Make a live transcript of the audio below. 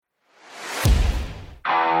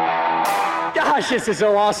gosh, this is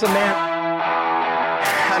so awesome, man.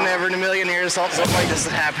 I never in a million years thought something like this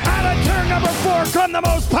would happen. Out of turn number 4 come the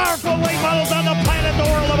most powerful late models on the planet, the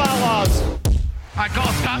World of Outlaws. I call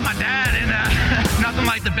Scott my dad, and nothing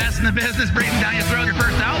like the best in the business breathing down your throat your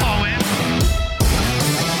first outlaw win.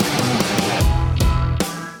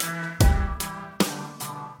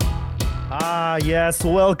 Yes,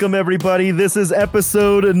 welcome everybody. This is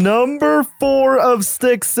episode number 4 of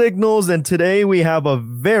Stick Signals, and today we have a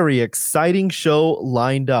very exciting show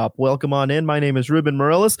lined up. Welcome on in. My name is Ruben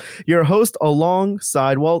Morales, your host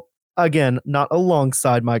alongside, well, again, not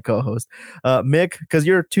alongside my co-host, Mick, because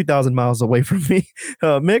you're 2,000 miles away from me.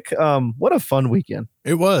 Mick, what a fun weekend.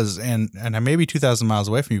 It was, and I may be 2,000 miles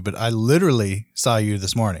away from you, but I literally saw you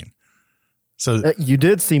this morning. So you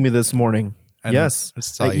did see me this morning. Yes.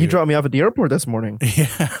 You dropped me off at the airport this morning. Yeah,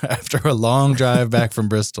 after a long drive back from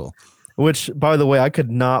Bristol. Which, by the way, I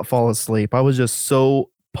could not fall asleep. I was just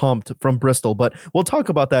so pumped from Bristol, but we'll talk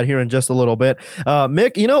about that here in just a little bit.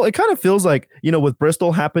 Mick, it kind of feels like, with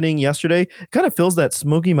Bristol happening yesterday, it kind of feels that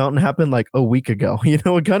Smoky Mountain happened like a week ago. It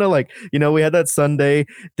kind of like, we had that Sunday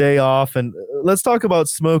day off, and let's talk about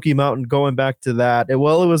Smoky Mountain going back to that.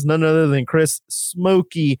 Well, it was none other than Chris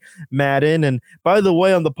Smoky Madden. And by the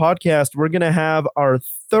way, on the podcast, we're going to have our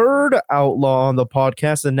third outlaw on the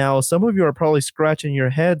podcast. And now some of you are probably scratching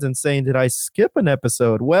your heads and saying, did I skip an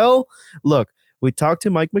episode? Well, look, we talked to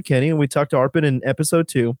Mike McKinney and we talked to Arpin in episode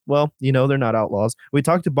 2. Well, they're not outlaws. We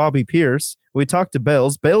talked to Bobby Pierce. We talked to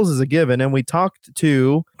Bales. Bales is a given. And we talked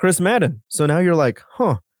to Chris Madden. So now you're like,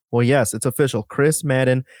 huh. Well, yes, it's official. Chris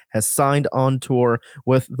Madden has signed on tour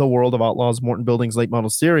with the World of Outlaws Morton Buildings Late Model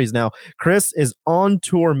Series. Now, Chris is on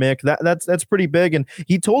tour, Mick. That's pretty big. And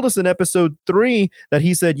he told us in episode 3 that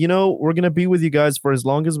he said, we're going to be with you guys for as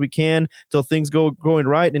long as we can till things going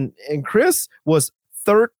right. And Chris was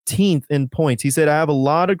 13th in points. He said, I have a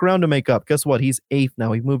lot of ground to make up. Guess what? He's 8th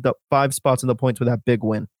now. He moved up 5 spots in the points with that big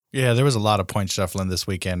win. Yeah, there was a lot of point shuffling this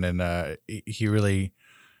weekend, and he really,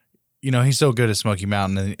 he's so good at Smoky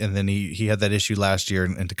Mountain, and then he had that issue last year,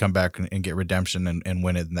 and to come back and get redemption and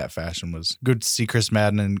win it in that fashion was good to see Chris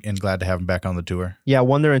Madden, and glad to have him back on the tour. Yeah,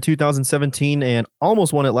 won there in 2017 and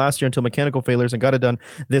almost won it last year until mechanical failures, and got it done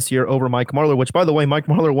this year over Mike Marlar, which, by the way, Mike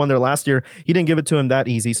Marlar won there last year. He didn't give it to him that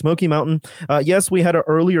easy. Smoky Mountain, yes, we had an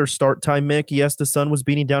earlier start time, Mick. Yes, the sun was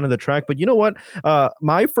beating down in the track, but you know what?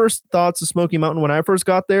 My first thoughts of Smoky Mountain when I first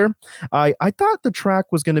got there, I thought the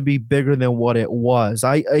track was going to be bigger than what it was.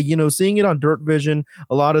 Seeing it on Dirt Vision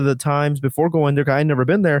a lot of the times before going there, I had never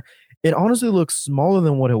been there. It honestly looks smaller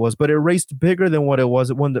than what it was, but it raced bigger than what it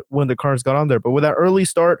was when the cars got on there. But with that early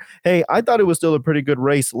start, hey, I thought it was still a pretty good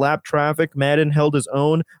race. Lap traffic, Madden held his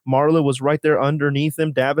own. Marla was right there underneath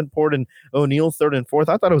him. Davenport and O'Neill 3rd and 4th.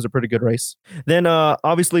 I thought it was a pretty good race. Then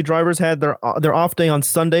obviously drivers had their off day on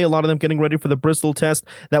Sunday. A lot of them getting ready for the Bristol test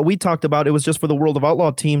that we talked about. It was just for the World of Outlaw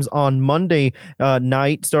teams on Monday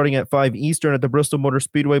night, starting at 5 Eastern at the Bristol Motor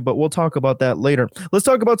Speedway. But we'll talk about that later. Let's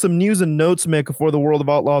talk about some news and notes, Mick, for the World of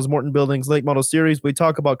Outlaws Morton Buildings Late Model Series. We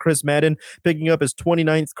talk about Chris Madden picking up his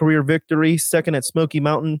 29th career victory, 2nd at Smoky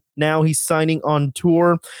Mountain. Now he's signing on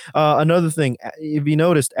tour. Another thing, if you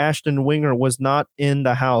noticed, Ashton Winger was not in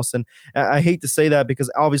the house. And I hate to say that because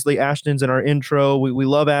obviously Ashton's in our intro. We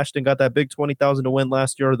love Ashton, got that big 20,000 to win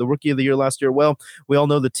last year, the Rookie of the Year last year. Well, we all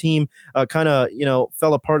know the team kind of,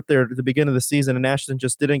 fell apart there at the beginning of the season, and Ashton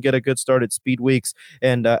just didn't get a good start at Speed Weeks.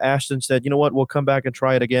 And Ashton said, you know what, we'll come back and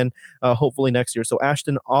try it again, hopefully next year. So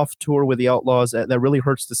Ashton off tour with the Outlaws. That really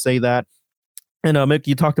hurts to say that. And Mick,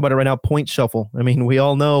 you talked about it right now, point shuffle. I mean, we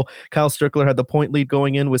all know Kyle Strickler had the point lead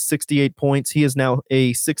going in with 68 points. He is now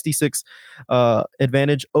a 66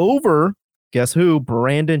 advantage over, guess who?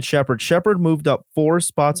 Brandon Sheppard. Sheppard moved up 4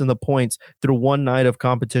 spots in the points through one night of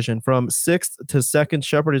competition. From 6th to 2nd,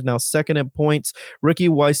 Sheppard is now 2nd in points. Ricky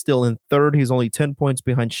Weiss still in 3rd. He's only 10 points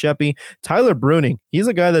behind Sheppy. Tyler Bruning, he's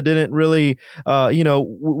a guy that didn't really,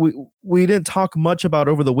 we didn't talk much about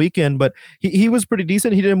over the weekend, but he was pretty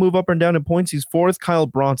decent. He didn't move up and down in points. He's 4th. Kyle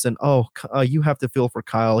Bronson. You have to feel for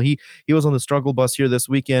Kyle. He was on the struggle bus here this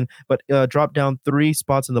weekend, but dropped down 3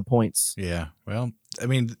 spots in the points. Yeah, well, I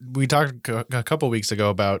mean, we talked a couple of weeks ago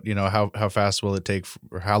about, how fast will it take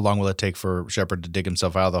or how long will it take for Sheppard to dig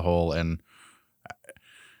himself out of the hole. And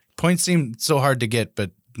points seem so hard to get,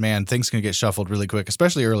 but man, things can get shuffled really quick,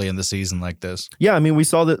 especially early in the season like this. Yeah, I mean, we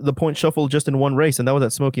saw the point shuffle just in one race, and that was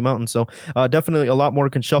at Smoky Mountain. So definitely a lot more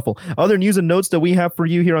can shuffle. Other news and notes that we have for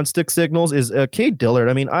you here on Stick Signals is Cade Dillard.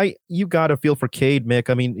 I mean, you got to feel for Cade, Mick.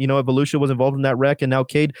 I mean, Evolution was involved in that wreck, and now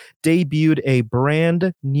Cade debuted a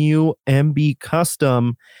brand new MB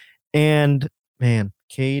Custom, and man,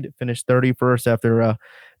 Cade finished 31st after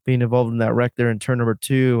being involved in that wreck there in turn number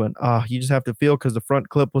 2. And you just have to feel, because the front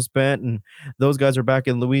clip was bent, and those guys are back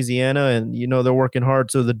in Louisiana, and they're working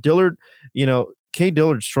hard. So the Dillard, Cade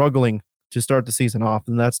Dillard struggling to start the season off,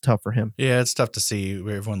 and that's tough for him. Yeah, it's tough to see.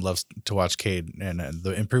 Everyone loves to watch Cade and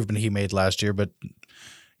the improvement he made last year, but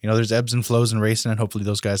there's ebbs and flows in racing, and hopefully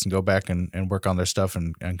those guys can go back and work on their stuff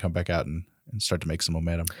and come back out and start to make some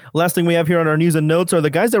momentum. Last thing we have here on our news and notes are the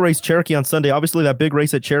guys that raced Cherokee on Sunday. Obviously, that big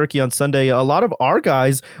race at Cherokee on Sunday, a lot of our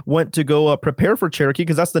guys went to go prepare for Cherokee,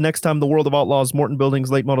 because that's the next time the World of Outlaws Morton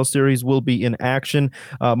Buildings Late Model Series will be in action,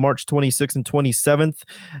 March 26th and 27th.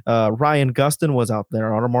 Ryan Gustin was out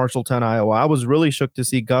there out of Marshalltown, Iowa. I was really shook to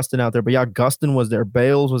see Gustin out there, but yeah, Gustin was there.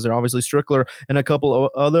 Bales was there, obviously Strickler, and a couple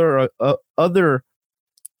of other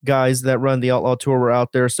guys that run the Outlaw Tour were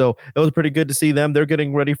out there. So it was pretty good to see them. They're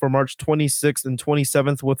getting ready for March 26th and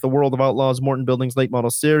 27th with the World of Outlaws Morton Buildings Late Model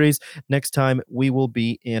Series. Next time we will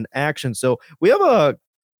be in action. So we have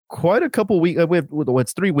quite a couple weeks.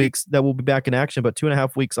 It's 3 weeks that we'll be back in action, but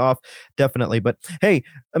 2.5 weeks off, definitely. But hey,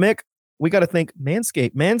 Mick, we got to thank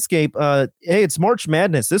Manscaped. Hey, it's March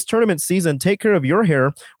Madness. This tournament season, take care of your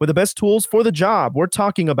hair with the best tools for the job. We're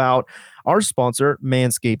talking about our sponsor,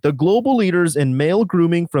 Manscaped, the global leaders in male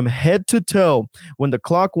grooming from head to toe. When the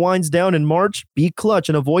clock winds down in March, be clutch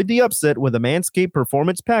and avoid the upset with a Manscaped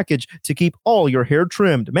Performance Package to keep all your hair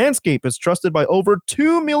trimmed. Manscaped is trusted by over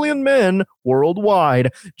 2 million men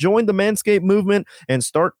worldwide. Join the Manscaped movement and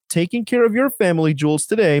start taking care of your family jewels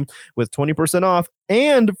today with 20% off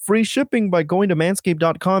and free shipping by going to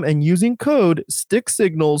manscaped.com and using code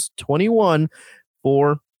StickSignals21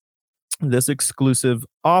 for this exclusive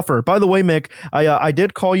offer. By the way, Mick, I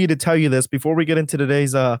did call you to tell you this before we get into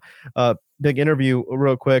today's big interview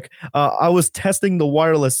real quick. I was testing the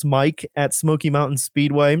wireless mic at Smoky Mountain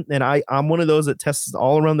Speedway, and I'm one of those that tests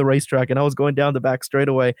all around the racetrack, and I was going down the back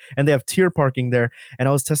straightaway, and they have tier parking there, and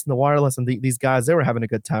I was testing the wireless, and these guys, they were having a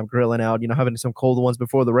good time grilling out, having some cold ones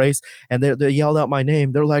before the race, and they yelled out my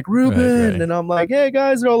name. They're like, Ruben, right. And I'm like, hey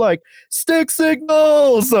guys, they're all like, Stick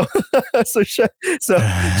Signals. So shout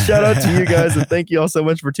out to you guys, and thank you all so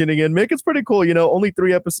much for tuning in. Mick, it's pretty cool. Only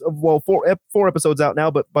 3 episodes, well, four episodes out now,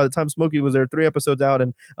 but by the time Smokey was there, 3 episodes out,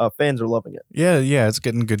 and fans are loving it. Yeah, it's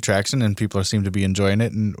getting good traction, and people seem to be enjoying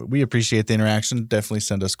it, and we appreciate the interaction. Definitely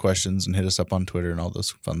send us questions and hit us up on Twitter and all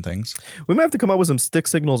those fun things. We might have to come up with some Stick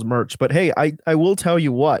Signals merch, but hey, I will tell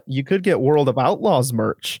you what, you could get World of Outlaws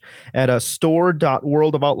merch at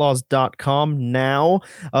store.worldofoutlaws.com now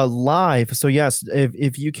live. So yes,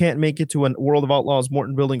 if you can't make it to a World of Outlaws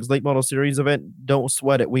Morton Buildings Late Model Series event, don't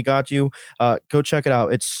sweat it. We got you. Go check it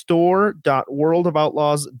out. It's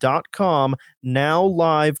store.worldofoutlaws.com now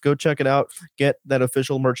live. Go check it out. Get that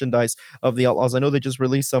official merchandise of the Outlaws. I know they just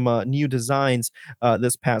released some new designs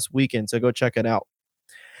this past weekend, so go check it out.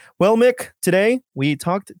 Well, Mick, today we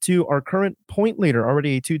talked to our current point leader,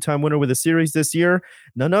 already a 2-time winner with the series this year,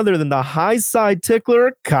 none other than the high side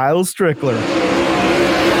tickler, Kyle Strickler.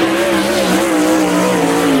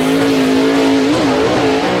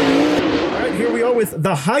 With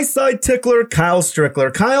the high side tickler, Kyle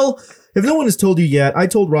Strickler. Kyle, if no one has told you yet, I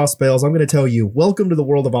told Ross Bales, I'm going to tell you, welcome to the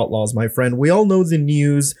World of Outlaws, my friend. We all know the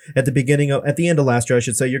news at the end of last year, I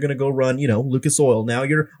should say, you're going to go run, Lucas Oil. Now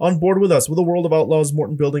you're on board with us with the World of Outlaws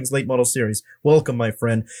Morton Buildings Late Model Series. Welcome, my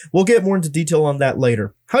friend. We'll get more into detail on that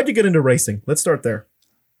later. How'd you get into racing? Let's start there.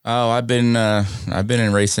 Oh, I've been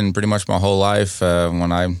in racing pretty much my whole life.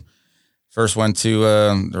 When I first went to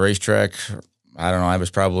the racetrack, I don't know, I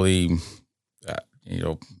was probably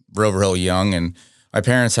real young, and my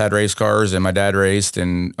parents had race cars, and my dad raced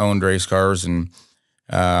and owned race cars, and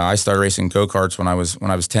I started racing go-karts when I was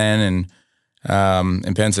 10, and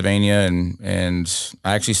in Pennsylvania, and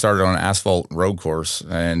I actually started on an asphalt road course,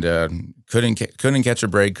 and couldn't catch a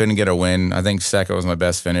break, couldn't get a win. I think second was my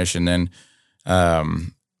best finish, and then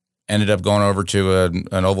ended up going over to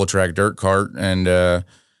an oval track dirt kart, and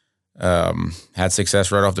had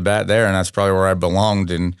success right off the bat there, and that's probably where I belonged.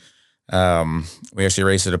 And we actually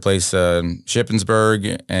raced at a place,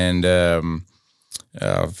 Shippensburg, and I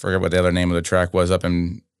forget what the other name of the track was, up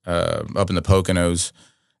in the Poconos.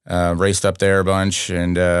 Raced up there a bunch,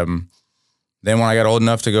 and then when I got old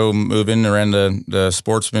enough to go move in around the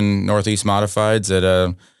Sportsman Northeast Modifieds at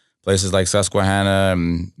places like Susquehanna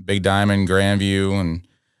and Big Diamond, Grandview, and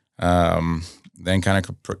then kind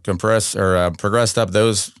of progressed up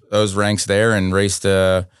those ranks there and raced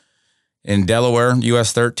in Delaware,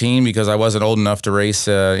 US 13, because I wasn't old enough to race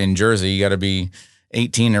in Jersey. You got to be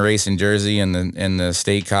 18 to race in Jersey, and the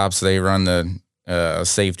state cops, they run the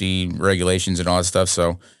safety regulations and all that stuff.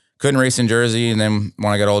 So couldn't race in Jersey. And then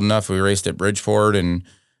when I got old enough, we raced at Bridgeport and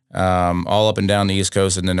all up and down the East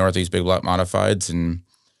Coast in the Northeast Big Block Modifieds. And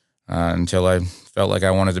until I felt like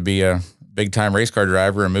I wanted to be a big time race car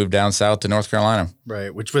driver and moved down south to North Carolina.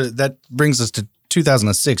 Right. That brings us to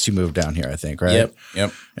 2006. You moved down here, I think, right?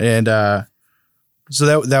 Yep. And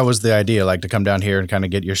so that was the idea, like to come down here and kind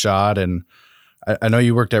of get your shot. And I know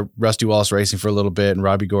you worked at Rusty Wallace Racing for a little bit and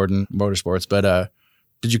Robbie Gordon Motorsports, but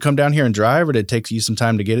did you come down here and drive, or did it take you some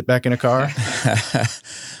time to get it back in a car?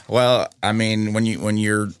 Well, I mean, when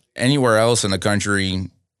you're anywhere else in the country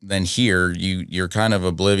than here, you're kind of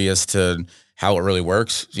oblivious to how it really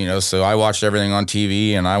works, So I watched everything on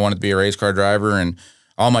TV, and I wanted to be a race car driver, and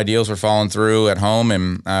all my deals were falling through at home.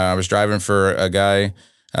 And I was driving for a guy,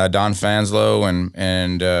 Don Fanslow,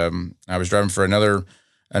 and I was driving for another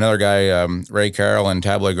guy, Ray Carroll, and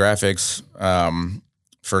Tabloid Graphics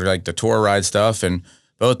for like the tour ride stuff, and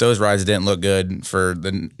both those rides didn't look good for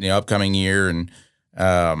the upcoming year, and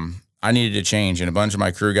I needed to change. And a bunch of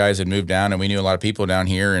my crew guys had moved down, and we knew a lot of people down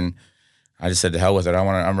here, and I just said, to hell with it.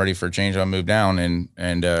 I'm ready for a change. I'll move down,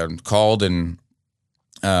 and called and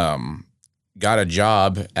got a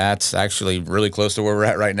job at actually really close to where we're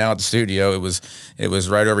at right now at the studio. It was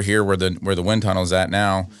right over here where the wind tunnel's at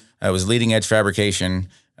now. It was Leading Edge Fabrication.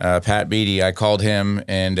 Pat Beatty, I called him,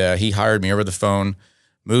 and he hired me over the phone.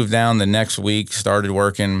 Moved down the next week, started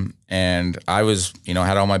working, and I was,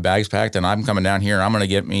 had all my bags packed, and I'm coming down here. I'm going to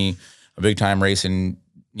get me a big time racing,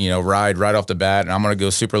 ride right off the bat, and I'm going to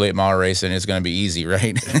go super late model racing. It's going to be easy,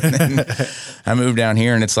 right? I moved down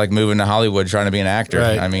here, and it's like moving to Hollywood trying to be an actor.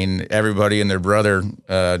 Right. I mean, everybody and their brother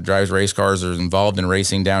drives race cars or is involved in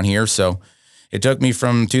racing down here. So it took me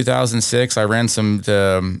from 2006. I ran some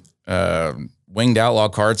winged outlaw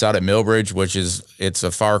karts out at Millbridge, it's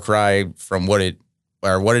a far cry from what it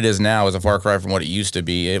is now is a far cry from what it used to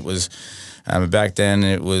be. It was back then.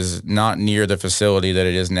 It was not near the facility that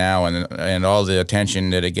it is now, and all the attention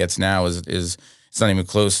that it gets now is it's not even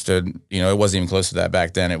close to. It wasn't even close to that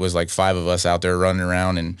back then. It was like 5 of us out there running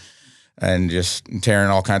around and just tearing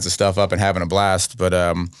all kinds of stuff up and having a blast. But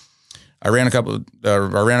I ran a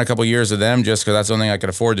couple years of them just because that's the only thing I could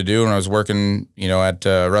afford to do. And I was working, at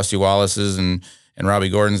Rusty Wallace's and Robbie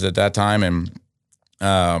Gordon's at that time, and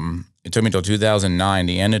it took me until 2009,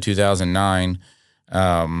 the end of 2009,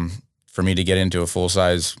 for me to get into a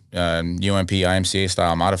full-size UMP IMCA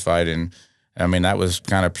style modified. And I mean, that was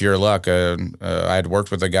kind of pure luck. I had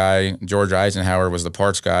worked with a guy, George Eisenhower was the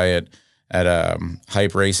parts guy at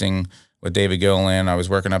Hype Racing with David Gilliland. I was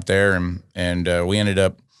working up there, and we ended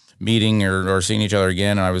up meeting or seeing each other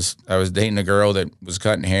again. And I was dating a girl that was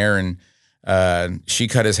cutting hair, and she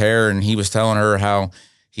cut his hair, and he was telling her how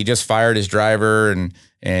he just fired his driver, and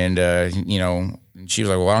she was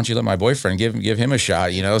like, well, why don't you let my boyfriend give him a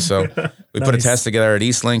shot, So we put a test together at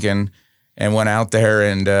East Lincoln and went out there,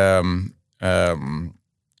 and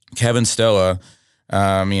Kevin Stoa, who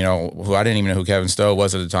I didn't even know who Kevin Stoa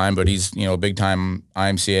was at the time, but he's, a big time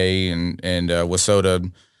IMCA and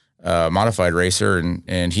Wasota modified racer,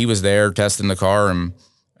 and he was there testing the car, and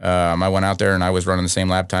I went out there and I was running the same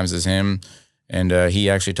lap times as him. And he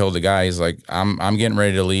actually told the guy, he's like, I'm getting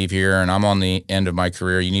ready to leave here, and I'm on the end of my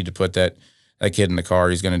career. You need to put that kid in the car.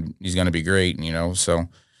 He's gonna be great, So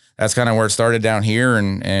that's kind of where it started down here,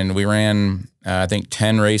 and we ran I think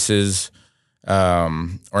 10 races, I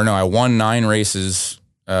won 9 races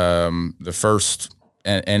the first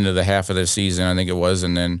end of the half of the season, I think it was,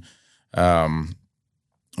 and then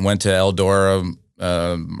went to Eldora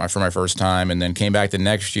for my first time, and then came back the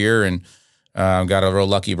next year and. Got a real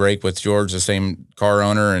lucky break with George, the same car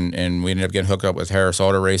owner, and we ended up getting hooked up with Harris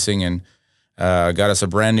Auto Racing, and got us a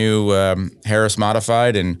brand new Harris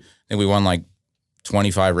modified, and I think we won like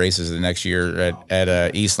 25 races the next year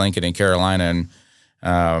at East Lincoln in Carolina.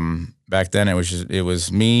 And back then it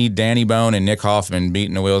was me, Danny Bone, and Nick Hoffman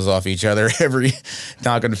beating the wheels off each other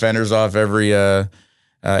knocking the fenders off every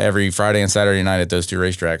Friday and Saturday night at those 2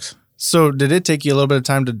 racetracks. So did it take you a little bit of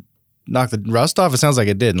time to knock the rust off? It sounds like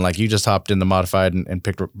it did, and like you just hopped in the modified and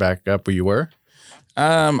picked back up where you were.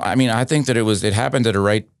 I mean, I think that it happened at the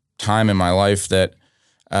right time in my life that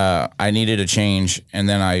I needed a change, and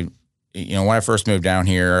then when I first moved down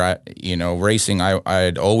here, racing, I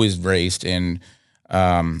had always raced, and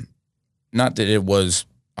not that it was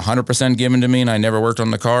 100% given to me, and I never worked on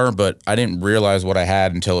the car, but I didn't realize what I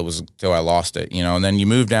had until I lost it, and then you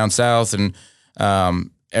move down south, and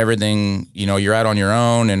everything, you're out on your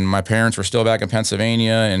own, and my parents were still back in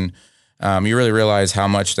Pennsylvania, and you really realize how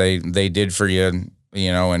much they did for you,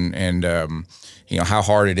 and how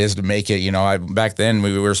hard it is to make it. Back then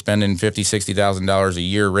we were spending $50,000-$60,000 a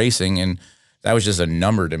year racing, and that was just a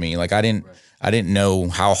number to me. Like I didn't know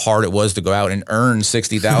how hard it was to go out and earn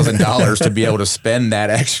 $60,000 to be able to spend that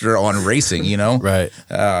extra on racing, Right.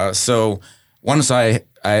 So once I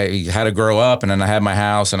I had to grow up, and then I had my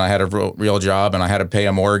house, and I had a real job, and I had to pay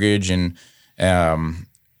a mortgage, and then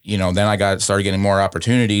I started getting more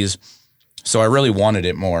opportunities. So I really wanted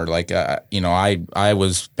it more. Like, I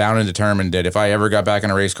was bound and determined that if I ever got back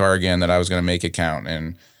in a race car again, that I was going to make it count,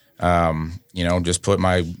 and just put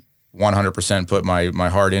my 100%, put my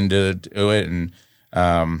heart into it, and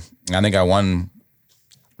I think I won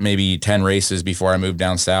maybe 10 races before I moved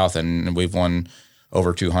down south, and we've won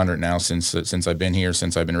over 200 now since I've been here,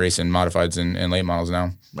 since I've been racing modifieds and late models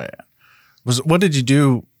now. Man. What did you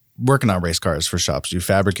do working on race cars for shops? You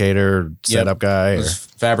fabricator, setup guy? Or?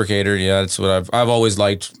 Fabricator, yeah. That's what I've always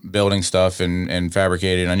liked, building stuff and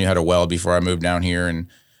fabricating. I knew how to weld before I moved down here, and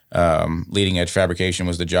leading edge fabrication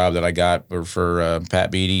was the job that I got for Pat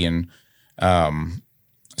Beatty. And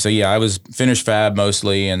so, yeah, I was finished fab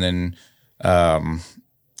mostly, and then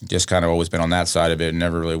just kind of always been on that side of it, and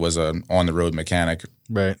never really was a on-the-road mechanic.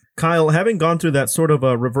 Right. Kyle, having gone through that sort of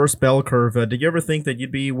a reverse bell curve, did you ever think that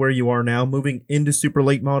you'd be where you are now, moving into super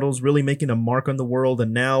late models, really making a mark on the world,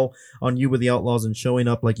 and now on You With The Outlaws and showing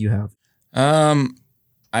up like you have?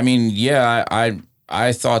 I mean, yeah,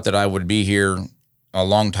 I thought that I would be here a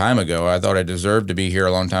long time ago. I thought I deserved to be here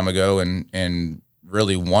a long time ago, and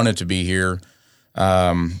really wanted to be here.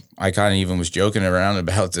 I kind of even was joking around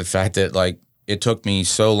about the fact that, like, it took me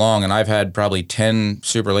so long, and I've had probably 10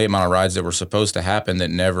 super late model rides that were supposed to happen that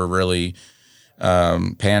never really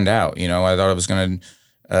panned out. I thought I was going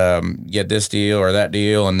to get this deal or that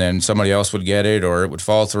deal, and then somebody else would get it, or it would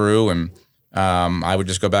fall through, and I would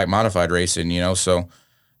just go back modified racing, So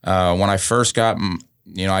when I first got,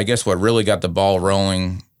 I guess what really got the ball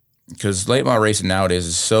rolling, because late model racing nowadays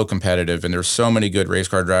is so competitive, and there's so many good race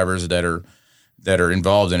car drivers that are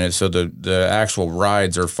involved in it. So the actual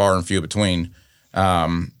rides are far and few between.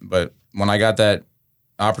 But when I got that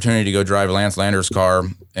opportunity to go drive Lance Lander's car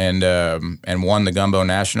and won the Gumbo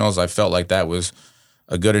Nationals, I felt like that was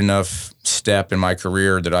a good enough step in my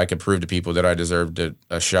career that I could prove to people that I deserved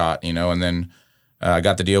a shot, And then I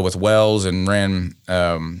got the deal with Wells and ran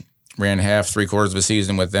half, 3/4 of a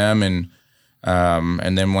season with them, and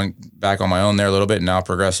then went back on my own there a little bit, and now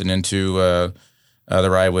progressing into the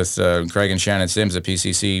ride with Craig and Shannon Sims at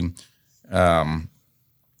PCC.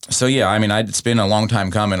 So yeah, I mean, it's been a long time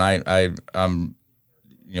coming. I'm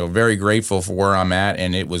very grateful for where I'm at,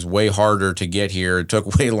 and it was way harder to get here. It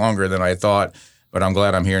took way longer than I thought, but I'm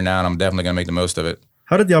glad I'm here now, and I'm definitely going to make the most of it.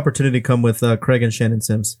 How did the opportunity come with Craig and Shannon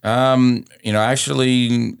Sims?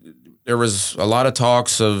 Actually, there was a lot of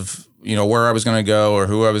talks of where I was going to go or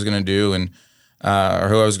who I was going to do, and or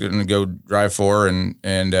who I was going to go drive for, and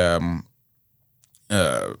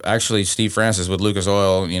actually Steve Francis with Lucas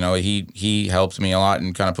Oil, he helped me a lot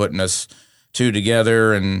in kind of putting us two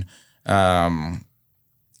together. And,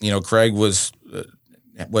 Craig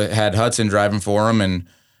had Hudson driving for him, and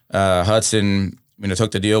Hudson,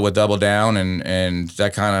 took the deal with Double Down, and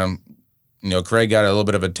that kind of, Craig got a little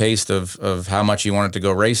bit of a taste of how much he wanted to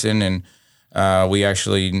go racing. And we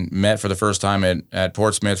actually met for the first time at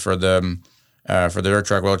Portsmouth for the Dirt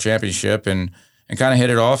Track World Championship, and kind of hit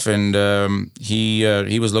it off, and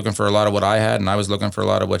he was looking for a lot of what I had, and I was looking for a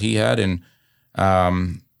lot of what he had, and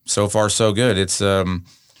so far so good. It's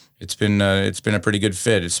been a pretty good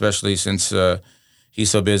fit, especially since he's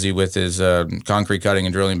so busy with his concrete cutting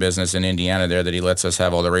and drilling business in Indiana there, that he lets us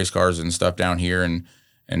have all the race cars and stuff down here, and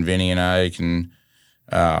Vinny and I can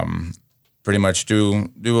pretty much do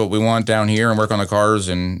what we want down here and work on the cars.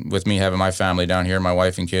 And with me having my family down here, my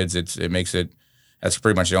wife and kids, that's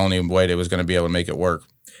pretty much the only way that was going to be able to make it work.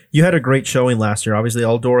 You had a great showing last year, obviously,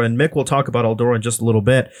 Eldora, and Mick will talk about Eldora in just a little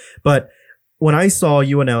bit. But when I saw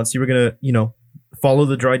you announce you were going to, follow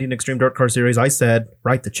the Dryden Extreme Dirt Car Series, I said,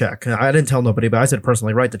 write the check. I didn't tell nobody, but I said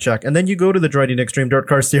personally, write the check. And then you go to the Dryden Extreme Dirt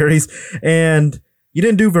Car Series, and you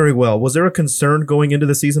didn't do very well. Was there a concern going into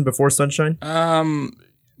the season before Sunshine?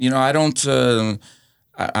 I don't.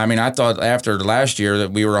 I thought after last year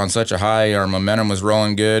that we were on such a high, our momentum was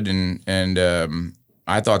rolling good, and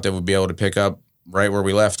I thought that we'd be able to pick up right where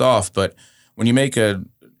we left off. But when you make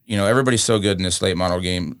everybody's so good in this late model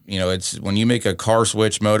game. It's when you make a car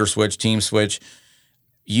switch, motor switch, team switch,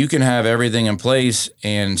 you can have everything in place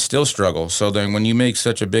and still struggle. So then when you make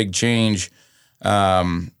such a big change,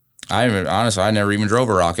 I never even drove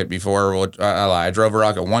a Rocket before. I drove a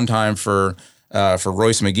Rocket one time for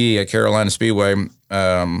Royce McGee at Carolina Speedway.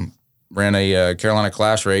 Ran a Carolina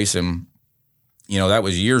Clash race, and that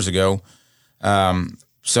was years ago.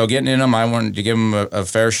 So getting in them, I wanted to give him a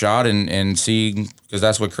fair shot and see, because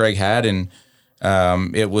that's what Craig had, and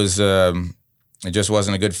it just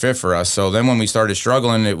wasn't a good fit for us. So then when we started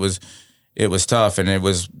struggling, it was tough, and it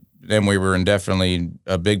was then we were in definitely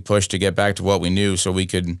a big push to get back to what we knew, so we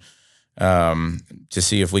could to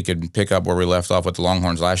see if we could pick up where we left off with the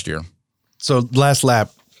Longhorns last year. So last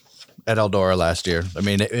lap at Eldora last year. I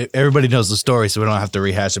mean, everybody knows the story, so we don't have to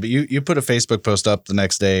rehash it. But you put a Facebook post up the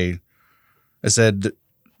next day. I said,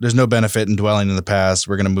 "There's no benefit in dwelling in the past.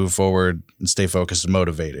 We're going to move forward and stay focused and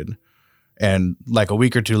motivated." And like a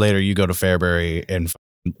week or two later, you go to Fairbury and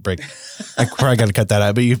break. I probably got to cut that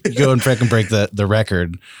out, but you go and freaking break the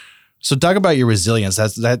record. So talk about your resilience. I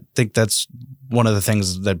think that's one of the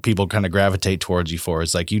things that people kind of gravitate towards you for.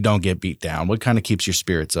 Is like you don't get beat down. What kind of keeps your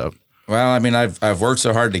spirits up? Well, I mean, I've worked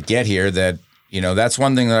so hard to get here that, that's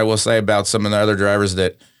one thing that I will say about some of the other drivers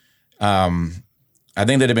that I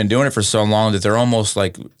think that have been doing it for so long that they're almost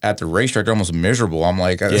like at the racetrack, they're almost miserable. I'm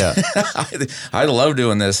like, I love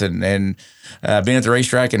doing this, and being at the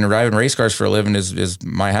racetrack and driving race cars for a living is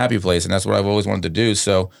my happy place, and that's what I've always wanted to do.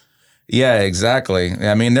 So, yeah, exactly.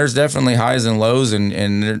 I mean, there's definitely highs and lows,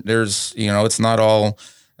 and there's it's not all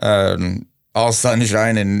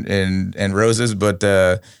sunshine and roses, but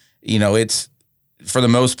it's for the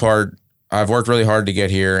most part, I've worked really hard to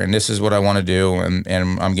get here, and this is what I want to do, and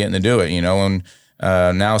I'm getting to do it, and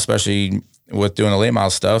now, especially with doing the late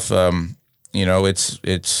model stuff,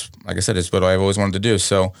 it's like I said, it's what I've always wanted to do.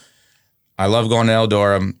 So I love going to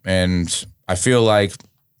Eldora, and I feel like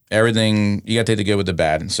everything, you got to take the good with the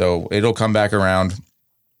bad. And so it'll come back around.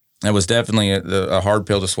 It was definitely a hard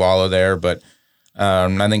pill to swallow there, but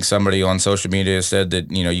I think somebody on social media said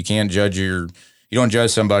that, you can't judge you don't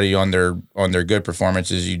judge somebody on their good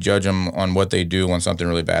performances. You judge them on what they do when something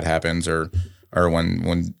really bad happens or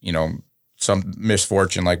when some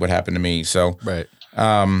misfortune like what happened to me. So right.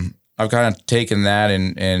 I've kind of taken that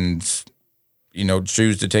and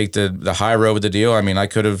choose to take the high road with the deal. I mean, I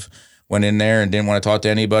could have went in there and didn't want to talk to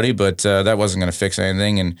anybody, but that wasn't going to fix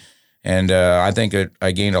anything. And I think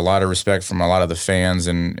I gained a lot of respect from a lot of the fans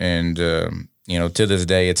and to this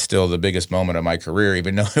day, it's still the biggest moment of my career,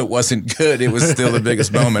 even though it wasn't good. It was still the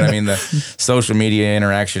biggest moment. I mean, the social media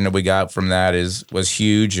interaction that we got from that was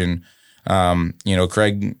huge. And,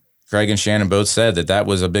 Craig and Shannon both said that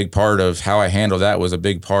was a big part of how I handled that, was a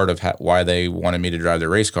big part of why they wanted me to drive their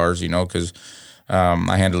race cars, because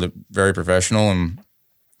I handled it very professional.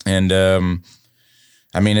 And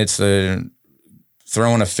I mean, it's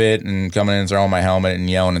throwing a fit and coming in and throwing my helmet and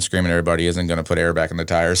yelling and screaming at everybody isn't going to put air back in the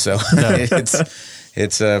tires. So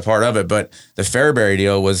it's a part of it. But the Fairbury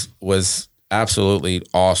deal was absolutely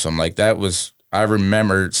awesome. Like that was,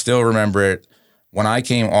 still remember it when I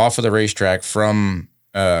came off of the racetrack from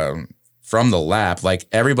the lap, like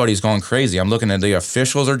everybody's going crazy. I'm looking at the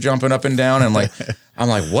officials are jumping up and down and like, I'm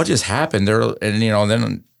like, what just happened there? And,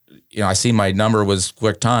 then, I see my number was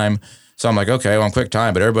quick time. So I'm like, okay, well, I'm quick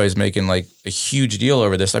time, but everybody's making like a huge deal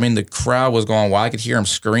over this. I mean, the crowd was going wild. I could hear them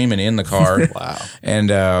screaming in the car. Wow.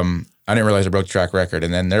 And, I didn't realize I broke the track record.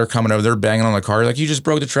 And then they're coming over, they're banging on the car. Like, you just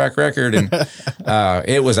broke the track record. And,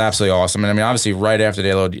 it was absolutely awesome. And I mean, obviously right after the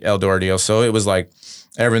Eldora deal. So it was like,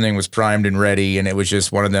 everything was primed and ready, and it was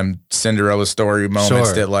just one of them Cinderella story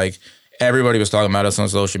moments that like everybody was talking about us on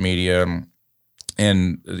social media,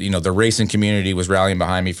 and the racing community was rallying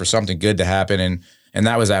behind me for something good to happen, and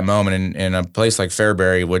that was that moment. In a place like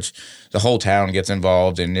Fairbury, which the whole town gets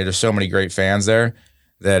involved, and there's so many great fans there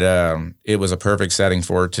that it was a perfect setting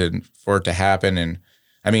for it to happen. And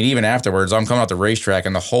I mean, even afterwards, I'm coming out the racetrack,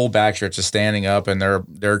 and the whole backstretch is standing up, and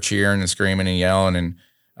they're cheering and screaming and yelling, and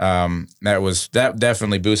that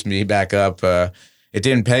definitely boosted me back up. It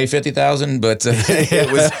didn't pay $50,000, but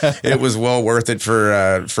it was well worth it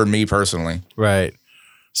for me personally. Right.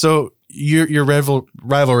 So your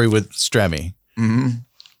rivalry with Stremme. Mm-hmm.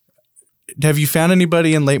 Have you found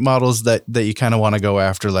anybody in late models that you kind of want to go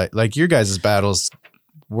after? Like your guys' battles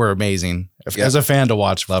were amazing. As a fan to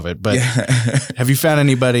watch, love it. But have you found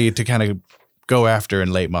anybody to kind of go after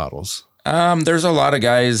in late models? There's a lot of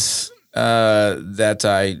guys that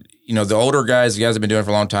the older guys, the guys have been doing it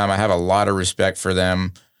for a long time. I have a lot of respect for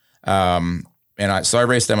them. So I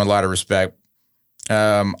race them with a lot of respect.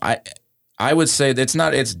 I would say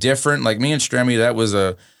that it's different. Like me and Stremme, that was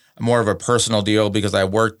a more of a personal deal because I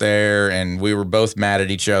worked there and we were both mad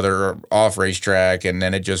at each other off racetrack. And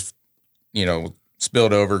then it just,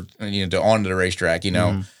 spilled over, to onto the racetrack,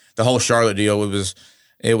 The whole Charlotte deal,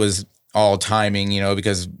 it was all timing,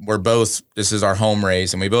 because this is our home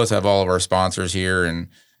race and we both have all of our sponsors here and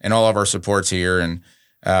all of our supports here. And,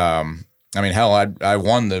 I mean, hell, I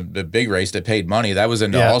won the big race that paid money. That was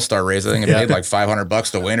in the All-Star race. I think it paid like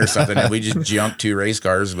 $500 to win or something. And we just jumped 2 race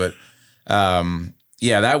cars. But,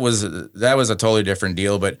 that was a totally different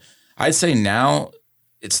deal. But I'd say now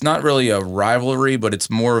it's not really a rivalry, but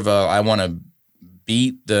it's more of I want to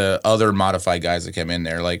beat the other modified guys that come in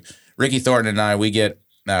there. Like Ricky Thornton and I, we get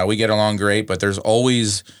along great, but there's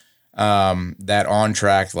always that on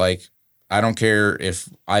track. Like I don't care if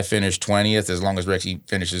I finish 20th as long as Ricky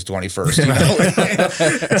finishes 21st. You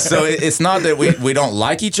know? So it's not that we don't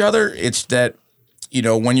like each other. It's that, you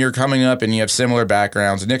know, when you're coming up and you have similar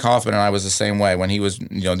backgrounds, Nick Hoffman and I was the same way when he was,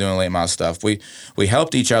 you know, doing late model stuff. We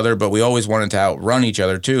helped each other, but we always wanted to outrun each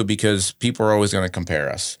other too, because people are always going to compare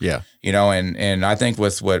us. Yeah. You know, and I think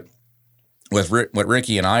with what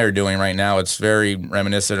Ricky and I are doing right now, it's very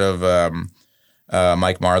reminiscent of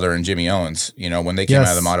Mike Marlar and Jimmy Owens. You know, when they came out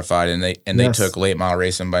of the modified and they took late model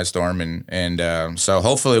racing by storm, and so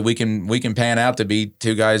hopefully we can pan out to be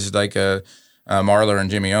two guys like Marlar and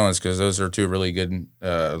Jimmy Owens, because those are two really good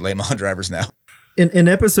late model drivers now. In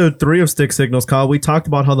episode 3 of Stick Signals, Kyle, we talked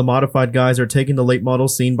about how the modified guys are taking the late model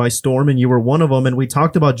scene by storm, and you were one of them. And we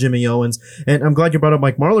talked about Jimmy Owens, and I'm glad you brought up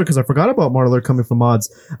Mike Marlar, because I forgot about Marlar coming from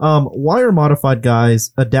mods. Why are modified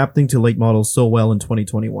guys adapting to late models so well in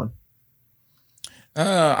 2021?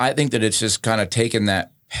 I think that it's just kind of taken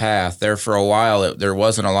that path. There for a while, there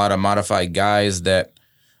wasn't a lot of modified guys that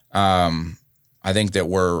I think that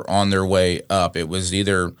were on their way up. It was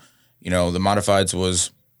either, you know, the modifieds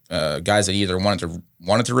was guys that either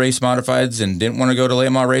wanted to race modifieds and didn't want to go to late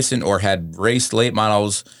model racing, or had raced late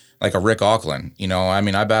models like a Rick Auckland. You know, I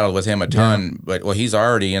mean, I battled with him a ton, but he's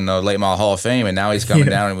already in the late model Hall of Fame, and now he's coming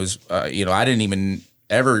down. And was, you know, I didn't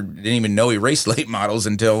even know he raced late models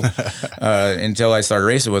until I started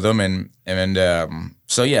racing with him,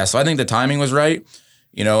 so I think the timing was right.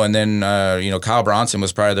 You know, and then you know, Kyle Bronson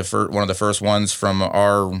was probably one of the first ones from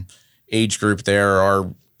our age group there,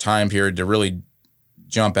 our time period, to really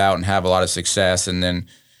jump out and have a lot of success. And then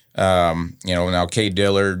you know, now Cade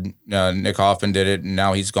Dillard, Nick Hoffman did it, and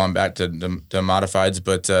now he's gone back to modifieds.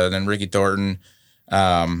 But then Ricky Thornton,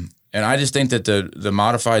 and I just think that the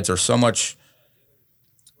modifieds are so much.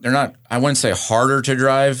 They're not, I wouldn't say harder to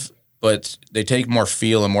drive, but they take more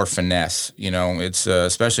feel and more finesse. You know, it's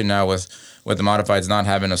especially now with the modifieds not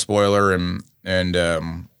having a spoiler, and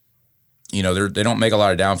you know, they don't make a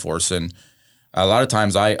lot of downforce, and a lot of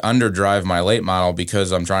times I underdrive my late model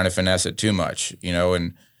because I'm trying to finesse it too much. You know,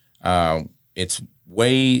 and it's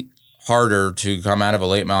way harder to come out of a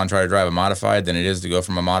late model and try to drive a modified than it is to go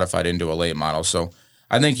from a modified into a late model. So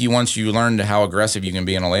I think once you learn how aggressive you can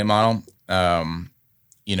be in a late model,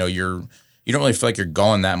 you know, you don't really feel like you're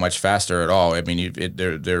going that much faster at all. I mean,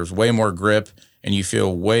 there's way more grip, and you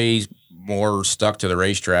feel way more stuck to the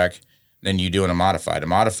racetrack than you do in a modified. A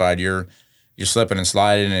modified, you're slipping and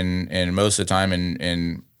sliding, and most of the time,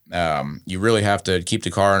 and you really have to keep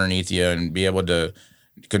the car underneath you and be able to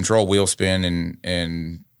control wheel spin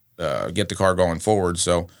and get the car going forward.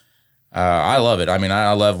 So I love it. I mean,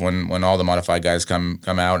 I love when all the modified guys come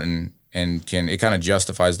out and it kind of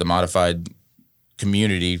justifies the modified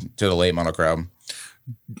community to the late model crowd.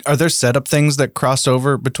 Are there setup things that cross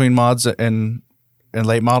over between mods and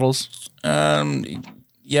late models?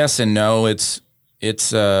 Yes and no. It's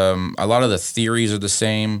a lot of the theories are the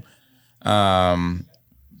same, but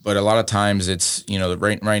a lot of times it's, you know,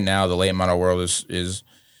 right now the late model world is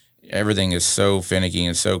everything is so finicky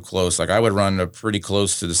and so close. Like I would run pretty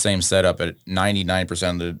close to the same setup at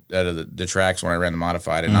 99% of the tracks when I ran the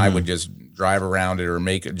modified, and I would just drive around it or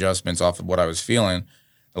make adjustments off of what I was feeling.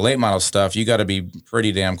 The late model stuff, you got to be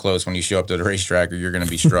pretty damn close when you show up to the racetrack, or you're going to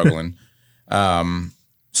be struggling.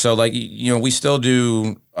 So like, you know, we still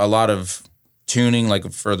do a lot of tuning, like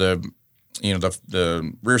for the, you know,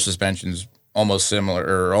 the rear suspension's almost similar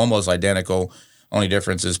or almost identical. Only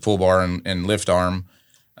difference is pull bar and lift arm.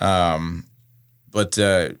 But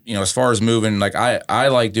you know, as far as moving, like I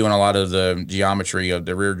like doing a lot of the geometry of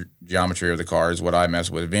the rear geometry of the car is what I mess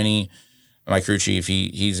with. Vinny, my crew chief,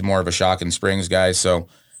 he's more of a shock and springs guy, so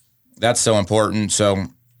that's so important. So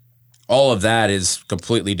all of that is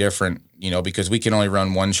completely different, you know, because we can only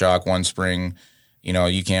run one shock, one spring. You know,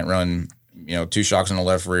 you can't run, you know, two shocks on the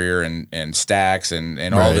left rear and stacks and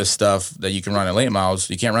all this stuff that you can run in late models.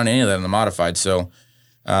 You can't run any of that in the modified. So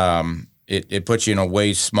it puts you in a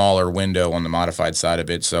way smaller window on the modified side of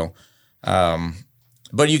it. So,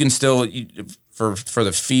 but you can still, for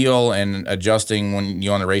the feel and adjusting when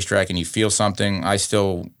you're on the racetrack and you feel something, I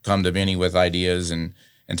still come to Vinny with ideas and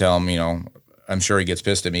tell him, you know, I'm sure he gets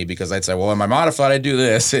pissed at me because I'd say, well, in my modified, I do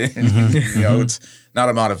this. You know, it's not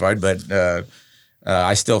a modified, but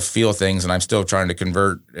I still feel things, and I'm still trying to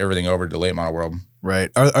convert everything over to the late model world. Right.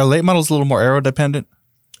 Are late models a little more aero dependent?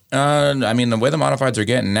 I mean, the way the modifieds are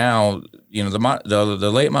getting now, you know,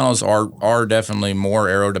 the late models are definitely more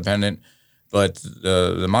aero dependent, but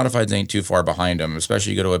the modifieds ain't too far behind them,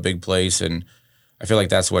 especially you go to a big place and I feel like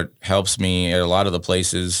that's what helps me at a lot of the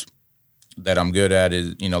places that I'm good at is,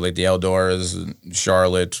 like the Eldoras,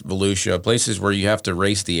 Charlotte, Volusia, places where you have to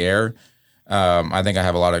race the air. I think I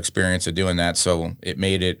have a lot of experience of doing that. So it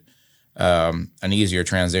made it an easier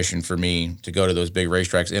transition for me to go to those big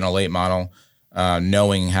racetracks in a late model,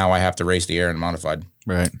 knowing how I have to race the air in modified.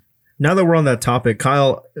 Right. Now that we're on that topic,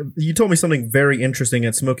 Kyle, you told me something very interesting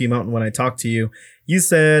at Smoky Mountain when I talked to you. You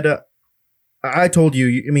said, I told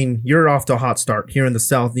you, I mean, you're off to a hot start here in the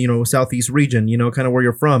South, Southeast region, kind of where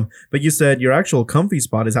you're from. But you said your actual comfy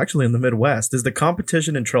spot is actually in the Midwest. Is the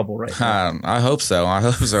competition in trouble right now? I hope so.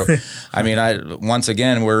 I mean, once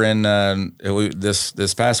again, we're in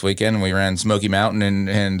this past weekend, we ran Smoky Mountain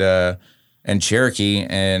and Cherokee,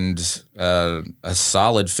 and a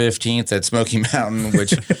solid 15th at Smoky Mountain,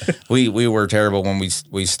 which we were terrible when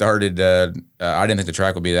we started. I didn't think the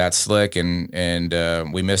track would be that slick,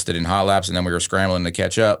 and we missed it in hot laps, and then we were scrambling to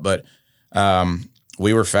catch up. But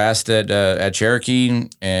we were fast at Cherokee,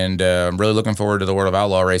 and I'm really looking forward to the World of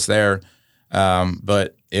Outlaw race there.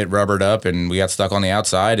 But it rubbered up, and we got stuck on the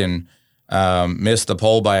outside, and missed the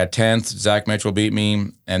pole by a 10th. Zach Mitchell beat me,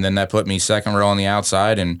 and then that put me second row on the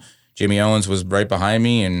outside, and Jimmy Owens was right behind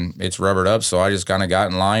me, and it's rubbered up. So I just kind of got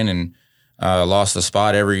in line and lost the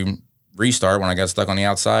spot every restart when I got stuck on the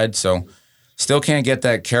outside. So still can't get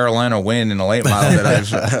that Carolina win in the late model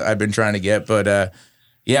that I've been trying to get. But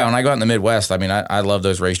yeah, when I go out in the Midwest, I mean, I love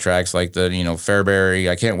those racetracks like the Fairbury.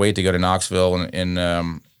 I can't wait to go to Knoxville in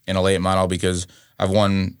a late model because I've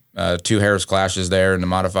won 2 Harris Clashes there in the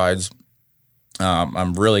modifieds.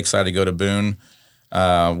 I'm really excited to go to Boone.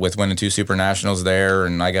 With winning 2 Super Nationals there,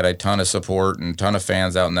 and I got a ton of support and ton of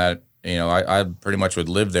fans out in that. I pretty much would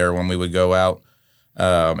live there when we would go out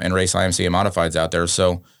and race IMCA modifieds out there.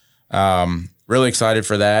 So really excited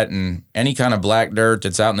for that. And any kind of black dirt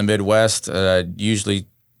that's out in the Midwest usually,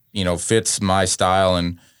 fits my style.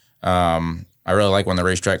 And I really like when the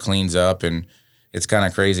racetrack cleans up. And it's kind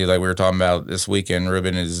of crazy, like we were talking about this weekend,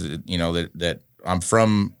 Ruben, is, that I'm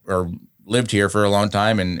from or lived here for a long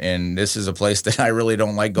time, and this is a place that I really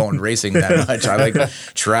don't like going racing that much. I like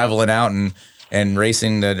traveling out and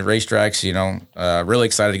racing the racetracks. Really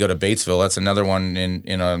excited to go to Batesville. That's another one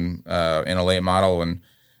in a late model, and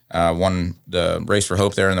won the Race for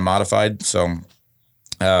Hope there in the modified. So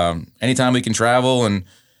anytime we can travel and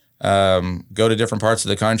go to different parts of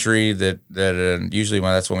the country, that usually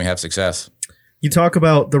that's when we have success. You talk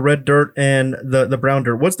about the red dirt and the brown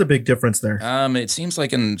dirt. What's the big difference there? It seems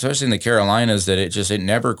like, especially in the Carolinas, that it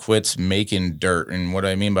never quits making dirt. And what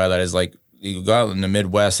I mean by that is, like, you go out in the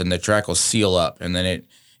Midwest and the track will seal up, and then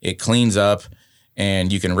it cleans up,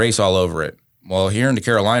 and you can race all over it. Well, here in the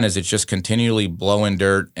Carolinas, it's just continually blowing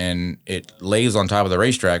dirt, and it lays on top of the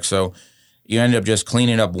racetrack. So you end up just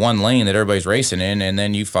cleaning up one lane that everybody's racing in, and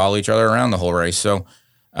then you follow each other around the whole race. So,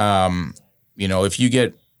 if you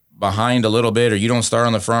get behind a little bit, or you don't start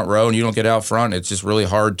on the front row and you don't get out front, it's just really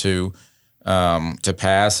hard to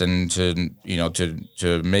pass and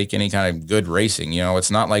to make any kind of good racing.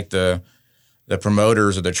 It's not like the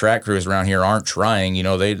promoters or the track crews around here aren't trying.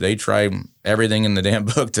 They try everything in the damn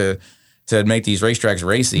book to make these racetracks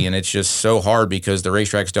racy, and it's just so hard because the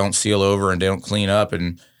racetracks don't seal over and they don't clean up,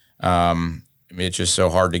 and it's just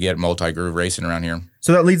so hard to get multi-groove racing around here.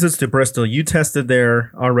 So that leads us to Bristol. You tested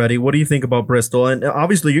there already. What do you think about Bristol? And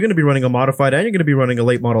obviously, you're going to be running a modified and you're going to be running a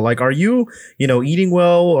late model. Like, are you, eating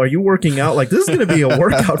well? Are you working out? Like, this is going to be a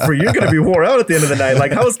workout for you. You're going to be wore out at the end of the night.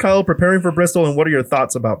 Like, how is Kyle preparing for Bristol, and what are your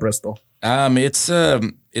thoughts about Bristol? It's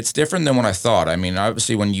different than what I thought. I mean,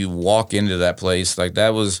 obviously, when you walk into that place, like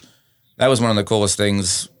that was one of the coolest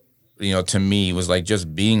things, to me, was like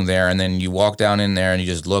just being there, and then you walk down in there and you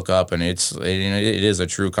just look up, and it is a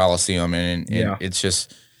true Coliseum, and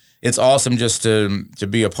it's awesome just to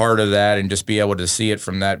be a part of that and just be able to see it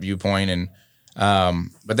from that viewpoint. And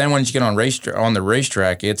but then once you get on the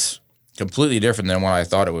racetrack, it's completely different than what I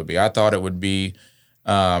thought it would be. I thought it would be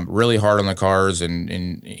really hard on the cars,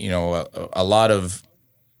 and a lot of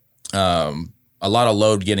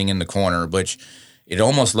load getting in the corner, which it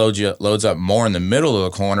almost loads up more in the middle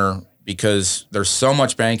of the corner, because there's so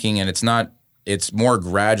much banking, and it's more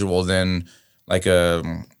gradual than like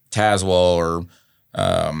a Tazewell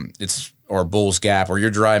or Bulls Gap, where you're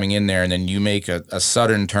driving in there and then you make a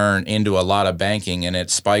sudden turn into a lot of banking, and it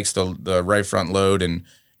spikes the right front load, and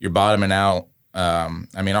you're bottoming out.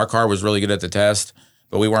 I mean, our car was really good at the test,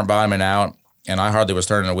 but we weren't bottoming out, and I hardly was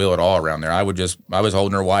turning the wheel at all around there. I was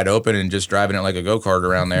holding her wide open and just driving it like a go-kart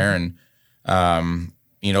around there, and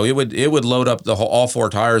it would load up all 4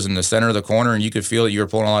 tires in the center of the corner, and you could feel that you were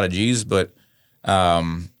pulling a lot of G's. But I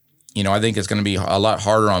think it's going to be a lot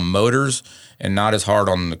harder on motors and not as hard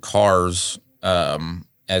on the cars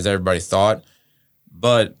as everybody thought,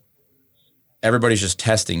 but everybody's just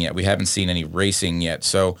testing it. We haven't seen any racing yet.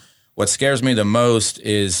 So what scares me the most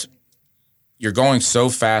is you're going so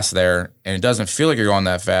fast there, and it doesn't feel like you're going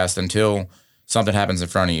that fast until something happens in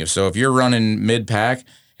front of you. So if you're running mid-pack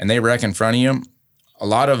and they wreck in front of you, a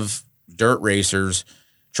lot of dirt racers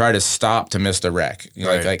try to stop to miss the wreck.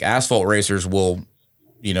 Like asphalt racers will,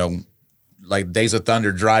 like Days of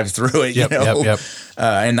Thunder drive through it. Yep.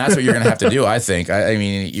 And that's what you're going to have to do, I think. I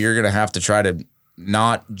mean, you're going to have to try to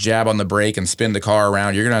not jab on the brake and spin the car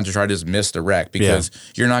around. You're going to have to try to just miss the wreck because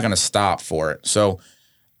you're not going to stop for it. So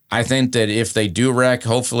I think that if they do wreck,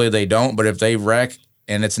 hopefully they don't, but if they wreck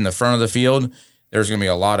and it's in the front of the field, there's going to be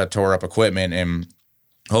a lot of tore up equipment, and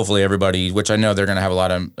hopefully everybody, which I know they're going to have a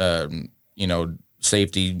lot of,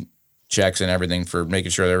 safety checks and everything for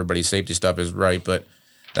making sure that everybody's safety stuff is right. But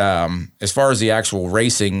as far as the actual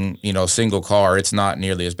racing, single car, it's not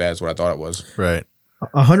nearly as bad as what I thought it was. Right.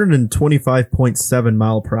 125.7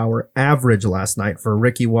 mile per hour average last night for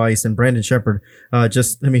Ricky Weiss and Brandon Sheppard.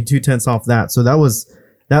 2/10 off that. So that was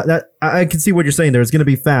that. I can see what you're saying there. It's going to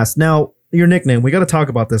be fast. Now, your nickname, we got to talk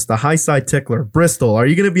about this. The High Side Tickler, Bristol. Are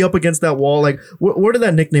you going to be up against that wall? Like, where did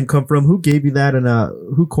that nickname come from? Who gave you that, and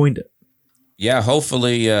who coined it? Yeah,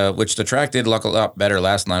 hopefully, which the track did look a lot better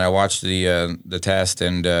last night. I watched the test,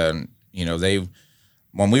 and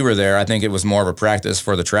when we were there, I think it was more of a practice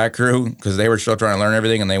for the track crew because they were still trying to learn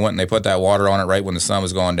everything, and they went and they put that water on it right when the sun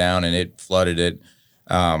was going down, and it flooded it.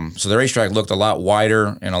 So the racetrack looked a lot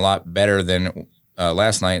wider and a lot better than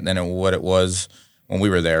last night than what it was when we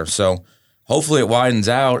were there. So hopefully it widens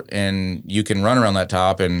out and you can run around that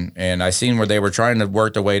top. And I seen where they were trying to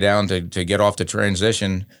work their way down to get off the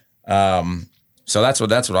transition. So that's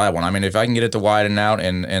what I want. I mean, if I can get it to widen out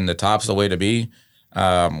and the top's the way to be,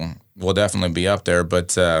 we'll definitely be up there. But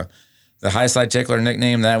the High Side Tickler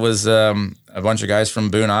nickname, that was a bunch of guys from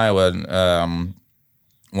Boone, Iowa.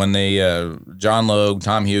 When they John Logue,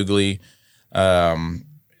 Tom Hughley,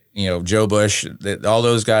 Joe Bush, all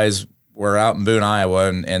those guys were out in Boone, Iowa,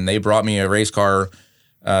 and they brought me a race car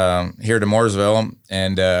here to Mooresville,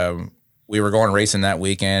 and we were going racing that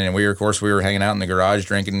weekend, and we were hanging out in the garage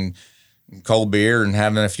drinking cold beer and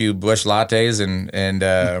having a few Busch lattes, and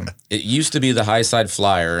it used to be the High Side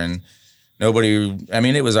Flyer, and nobody, I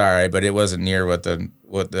mean, it was all right, but it wasn't near what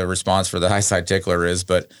the response for the High Side Tickler is.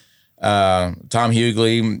 But Tom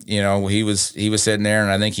Hughley, he was sitting there,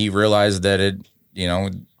 and I think he realized that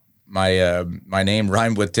my name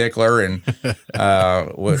rhymed with Tickler, and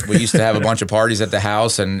we used to have a bunch of parties at the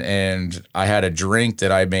house, and I had a drink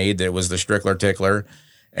that I made that was the Strickler Tickler,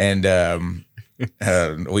 and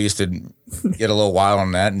we used to get a little wild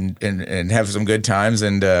on that and have some good times,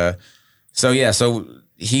 and so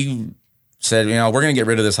he said, we're gonna get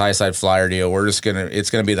rid of this High Side Flyer deal. It's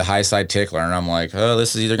gonna be the High Side Tickler, and I'm like, oh,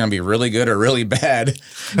 this is either gonna be really good or really bad.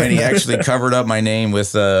 And he actually covered up my name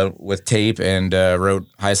with tape and wrote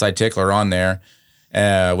High Side Tickler on there.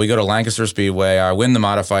 We go to Lancaster Speedway. I win the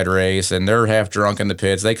modified race, and they're half drunk in the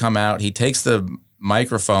pits. They come out. He takes the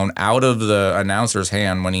microphone out of the announcer's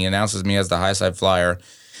hand when he announces me as the High Side Flyer,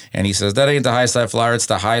 and he says, "That ain't the High Side Flyer. It's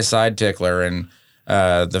the High Side Tickler." And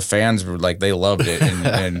the fans were like, they loved it,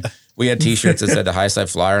 and we had T-shirts that said the High Side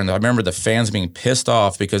Flyer, and I remember the fans being pissed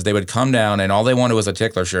off because they would come down and all they wanted was a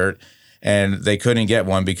Tickler shirt, and they couldn't get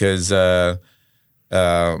one because we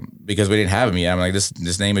didn't have them yet. I'm like,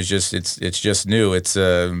 this name is it's just new. It's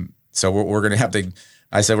so we're gonna have to.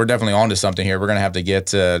 I said we're definitely onto something here. We're gonna have to get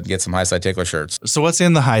some High Side Tickler shirts. So what's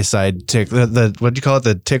in the High Side Tickler? What do you call it?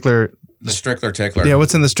 The Tickler. The Strickler Tickler. Yeah,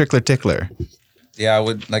 what's in the Strickler Tickler? Yeah,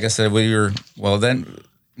 like I said, then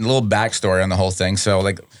a little backstory on the whole thing. So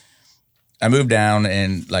like, I moved down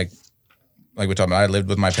and like we talked about, I lived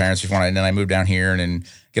with my parents before, and then I moved down here and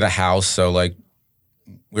get a house. So like,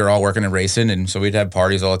 we were all working and racing, and so we'd have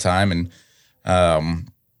parties all the time. And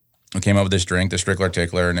we came up with this drink, the Strickler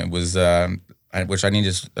Tickler, and it was which I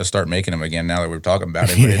need to start making them again now that we're talking about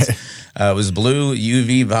it. But it was blue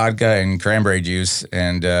UV vodka and cranberry juice,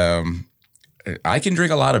 and I can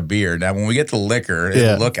drink a lot of beer. Now, when we get to liquor,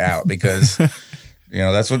 look out, because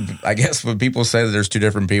that's what people say, that there's two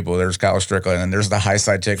different people. There's Kyle Strickland and there's the High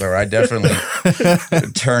Side Tickler. I definitely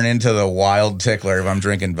turn into the wild tickler if I'm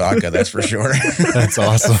drinking vodka. That's for sure. That's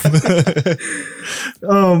awesome.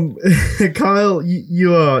 Kyle,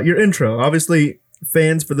 your intro, obviously,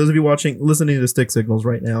 fans, for those of you listening to Stick Signals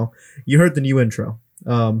right now, you heard the new intro.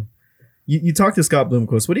 You talked to Scott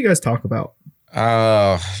Bloomquist. What do you guys talk about?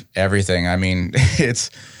 Everything. I mean, I'd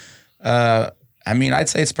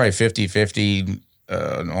say it's probably 50-50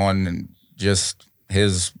 on just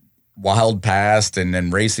his wild past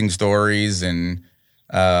and racing stories and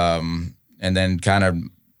then kind of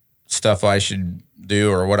stuff I should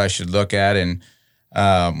do or what I should look at. And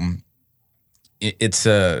it's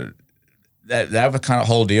that kind of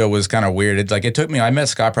whole deal was kind of weird. It took me, I met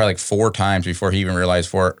Scott probably like 4 times before he even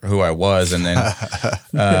realized who I was. And then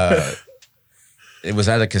it was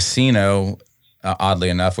at a casino, oddly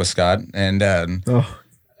enough, with Scott. And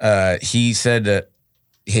he said that,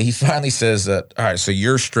 he finally says that, all right, so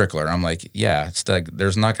you're Strickler. I'm like, yeah. It's like,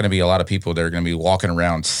 there's not going to be a lot of people that are going to be walking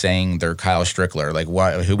around saying they're Kyle Strickler. Like,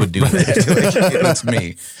 why? Who would do that? Like, it's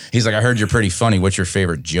me. He's like, I heard you're pretty funny. What's your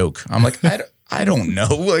favorite joke? I'm like, I don't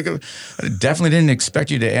know. Like, I definitely didn't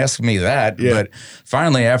expect you to ask me that. Yeah. But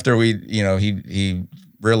finally, after he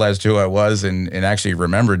realized who I was and actually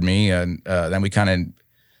remembered me, and then we kind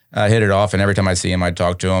of hit it off. And every time I see him, I'd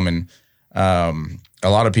talk to him. And a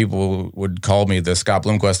lot of people would call me the Scott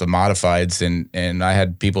Bloomquist of modifieds, and I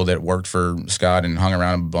had people that worked for Scott and hung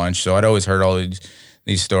around a bunch. So I'd always heard all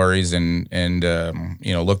these stories and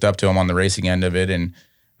looked up to him on the racing end of it. And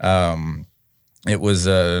it was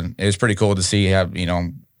pretty cool to see how,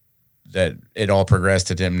 that it all progressed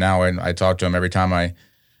to him now. And I talk to him every time I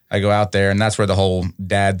go out there, and that's where the whole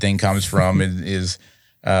dad thing comes from is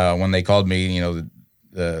when they called me,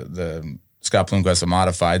 the Scott Bloomquist of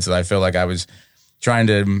modifieds. So I feel like I was trying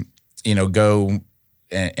to, go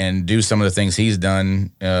and do some of the things he's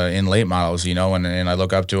done in late models, and I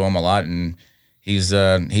look up to him a lot, and he's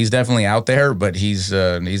definitely out there, but he's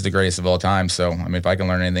the greatest of all time. So, I mean, if I can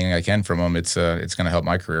learn anything I can from him, it's going to help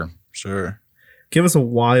my career. Sure. Give us a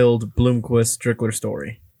wild Bloomquist Strickler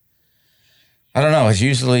story. I don't know.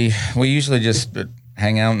 We usually just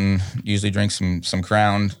hang out and usually drink some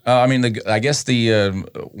Crown. I guess the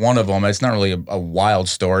one of them, it's not really a wild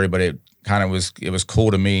story, but it kind of was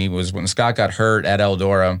cool to me, was when Scott got hurt at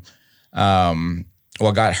Eldora.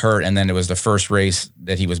 Got hurt, and then it was the first race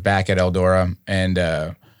that he was back at Eldora, and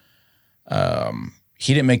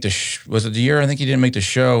he didn't make was it the year? I think he didn't make the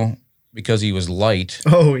show because he was light.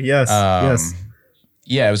 Oh yes, yes.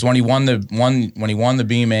 Yeah, it was when he won the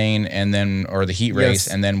B main and then, or the heat race,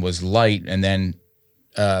 Yes. and then was light, and then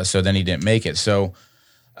so then he didn't make it. So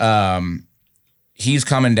he's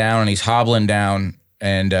coming down and he's hobbling down.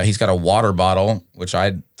 And he's got a water bottle, which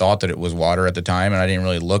I thought that it was water at the time, and I didn't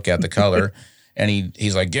really look at the color. And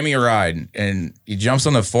he's like, give me a ride. And he jumps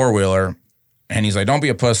on the 4-wheeler, and he's like, don't be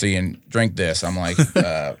a pussy and drink this. I'm like,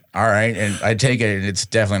 all right. And I take it, and it's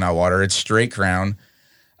definitely not water. It's straight Crown.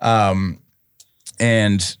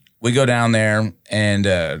 And we go down there, and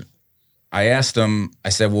I asked him, I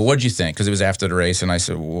said, well, what'd you think? Because it was after the race. And I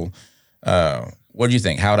said, well, what'd you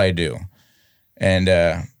think? How'd I do? And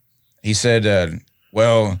he said,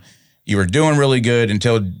 well, you were doing really good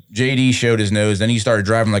until JD showed his nose. Then you started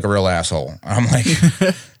driving like a real asshole. I'm like,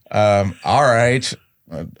 all right.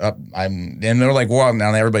 And they're like, well,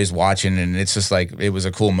 now everybody's watching. And it's just like, it was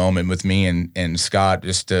a cool moment with me and Scott,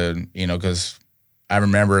 just to, because I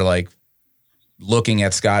remember like looking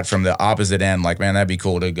at Scott from the opposite end, like, man, that'd be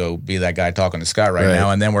cool to go be that guy talking to Scott right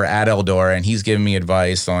now. And then we're at Eldora, and he's giving me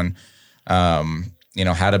advice on,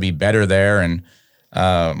 how to be better there. And,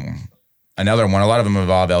 another one, a lot of them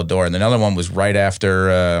involve Eldora, and another one was right after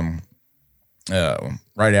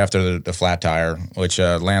the flat tire, which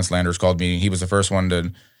Lance Landers called me. He was the first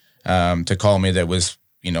one to call me that was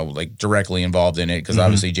like directly involved in it, because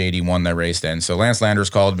obviously JD won that race then. So Lance Landers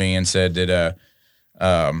called me and said that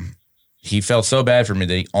he felt so bad for me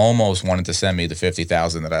that he almost wanted to send me the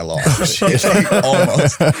 $50,000 that I lost.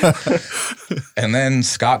 Almost. And then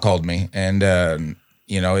Scott called me, and it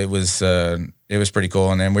was pretty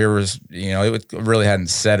cool. And then we were, it really hadn't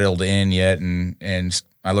settled in yet. And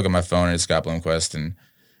I look at my phone, and it's Scott Bloomquist, and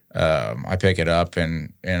I pick it up,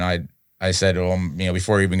 and I said to him,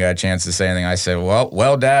 before he even got a chance to say anything, I said,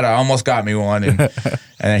 well, Dad, I almost got me one. And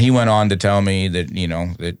then he went on to tell me that,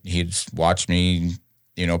 that he'd watched me,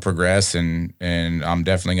 progress, and I'm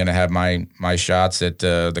definitely going to have my shots at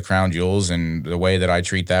the Crown Jewels, and the way that I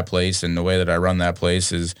treat that place and the way that I run that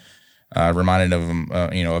place is reminded of him,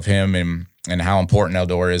 of him and how important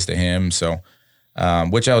Eldora is to him. So,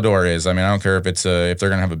 which Eldora is, I don't care if it's if they're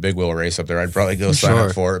gonna have a big wheel race up there, I'd probably go sign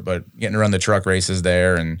up for it. But getting to run the truck races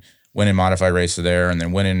there, and winning modified races there, and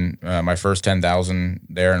then winning my first 10,000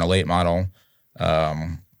 there in a late model,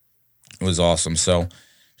 was awesome. So,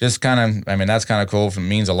 just kind of, that's kind of cool. It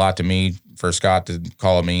means a lot to me for Scott to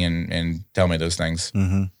call me and tell me those things.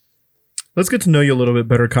 Mm-hmm. Let's get to know you a little bit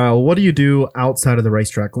better, Kyle. What do you do outside of the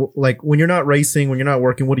racetrack? Like when you're not racing, when you're not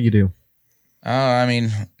working, what do you do? I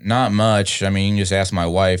mean, not much. I mean, you can just ask my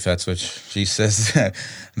wife. That's what she says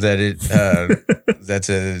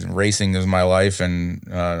racing is my life, and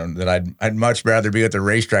that I'd much rather be at the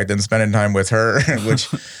racetrack than spending time with her. Which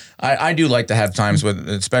I do like to have times with,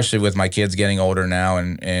 especially with my kids getting older now,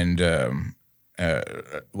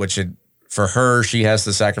 for her, she has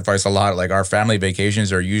to sacrifice a lot. Like our family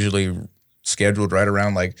vacations are usually scheduled right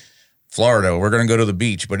around like Florida. We're going to go to the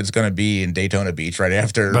beach, but it's going to be in Daytona Beach right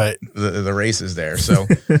after the races there. So,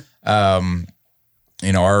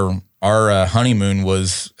 our honeymoon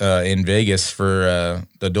was in Vegas for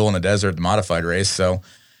the Duel in the Desert, the modified race. So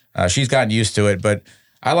she's gotten used to it. But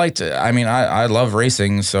I love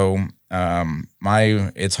racing. So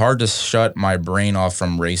it's hard to shut my brain off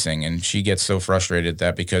from racing. And she gets so frustrated at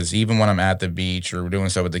that because even when I'm at the beach or doing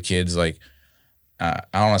stuff with the kids, like I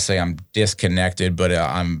don't want to say I'm disconnected, but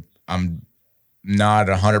I'm not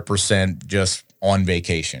 100% just on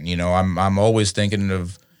vacation. I'm always thinking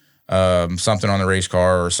of something on the race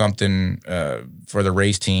car or something for the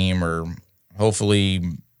race team, or hopefully,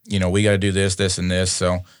 we got to do this, and this.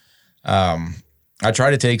 So I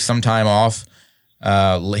try to take some time off.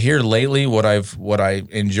 Here lately, what I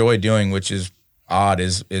enjoy doing, which is odd,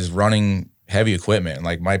 is running heavy equipment.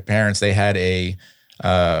 Like my parents, they had an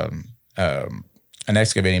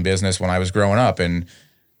excavating business when I was growing up, and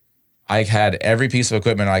I had every piece of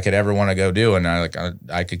equipment I could ever want to go do, and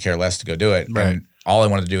I could care less to go do it. Right. And all I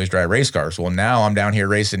wanted to do is drive race cars. Well, now I'm down here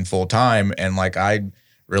racing full time, and like I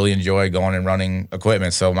really enjoy going and running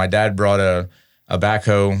equipment. So my dad brought a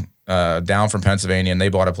backhoe down from Pennsylvania, and they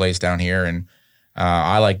bought a place down here, and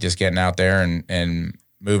I like just getting out there and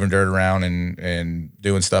moving dirt around and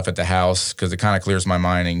doing stuff at the house because it kind of clears my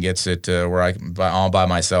mind and gets it to where I can all by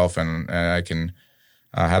myself and I can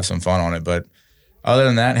have some fun on it. But other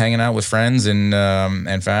than that, hanging out with friends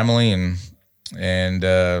and family and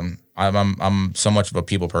I'm so much of a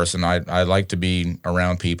people person. I like to be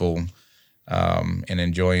around people and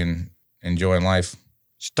enjoying life.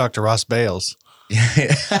 Just talk to Ross Bales.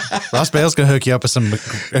 Ross Bales can hook you up with some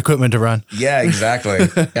equipment to run. Yeah, exactly.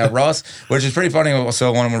 Yeah, Ross, which is pretty funny.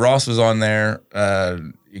 So when Ross was on there,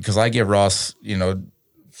 because I give Ross,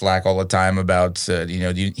 flack all the time about, he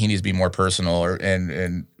needs to be more personal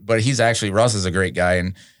but Ross is a great guy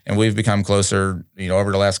and we've become closer,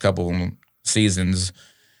 over the last couple seasons.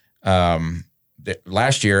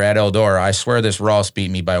 Last year at Eldora, I swear this Ross beat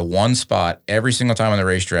me by one spot every single time on the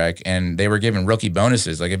racetrack, and they were giving rookie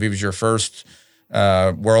bonuses. Like if it was your first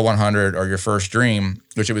World 100 or your first Dream,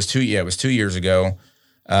 which it was 2 years ago,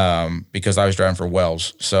 because I was driving for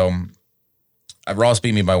Wells. So Ross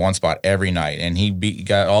beat me by one spot every night, and he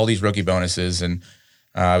got all these rookie bonuses, and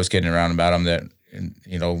I was kidding around about him that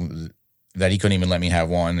he couldn't even let me have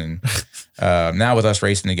one. And now with us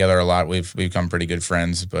racing together a lot, we've become pretty good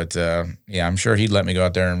friends. But I'm sure he'd let me go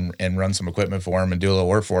out there and run some equipment for him and do a little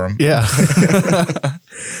work for him. Yeah.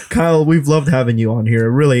 Kyle, we've loved having you on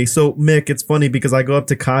here, really. So Mick, it's funny because I go up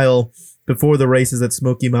to Kyle before the races at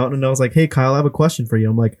Smoky Mountain, and I was like, "Hey, Kyle, I have a question for you."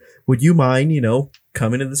 I'm like, "Would you mind,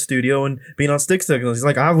 coming to the studio and being on Stick Signals?" He's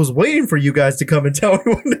like, "I was waiting for you guys to come and tell me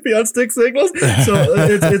when to be on Stick Signals." So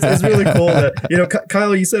it's really cool that,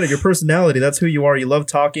 Kyle, you said it, your personality, that's who you are. You love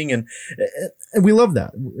talking, and we love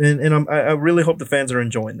that. And I really hope the fans are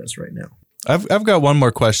enjoying this right now. I've got one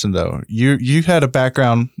more question though. You had a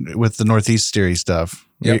background with the Series stuff.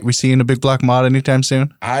 Yep. We seeing a big block mod anytime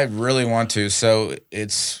soon? I really want to. So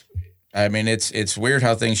it's weird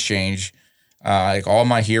how things change. Like all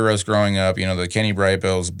my heroes growing up, the Kenny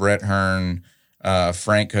Brightbills, Brett Hearn,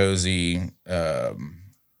 Frank Cozy, all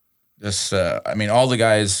the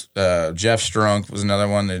guys, Jeff Strunk was another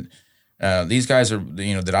one that, these guys are,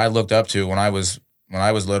 that I looked up to when I was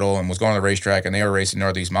little and was going to the racetrack and they were racing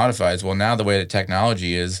Northeast Modifieds. Well, now the way that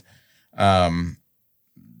technology is,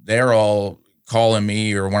 they're all calling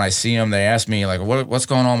me, or when I see them, they ask me like, what's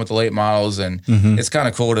going on with the late models? And it's kind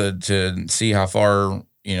of cool to see how far,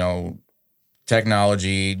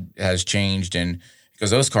 technology has changed, and because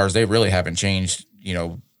those cars, they really haven't changed, in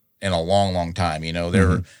a long, long time.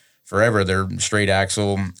 They're forever. They're straight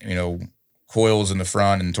axle, coils in the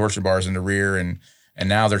front and torsion bars in the rear, and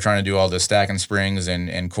now they're trying to do all the stacking springs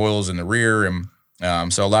and coils in the rear, and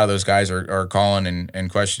so a lot of those guys are calling and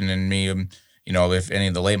questioning me, if any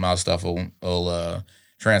of the late model stuff will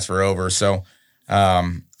transfer over. So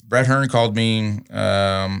Brett Hearn called me,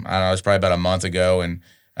 I don't know, it was probably about a month ago, and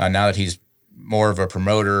now that he's more of a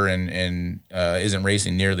promoter and isn't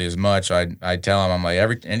racing nearly as much, I tell him, I'm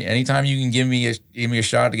like, anytime you can give me a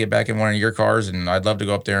shot to get back in one of your cars, and I'd love to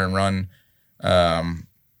go up there and run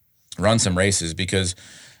some races, because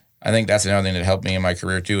I think that's another thing that helped me in my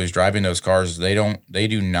career too, is driving those cars. They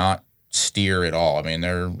do not steer at all. I mean,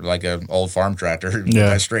 they're like an old farm tractor,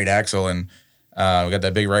 Yeah. a straight axle, and we got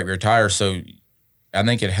that big right rear tire. So I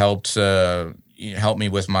think it helped me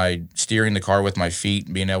with my steering the car with my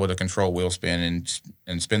feet, being able to control wheel spin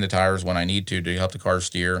and spin the tires when I need to help the car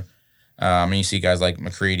steer. You see guys like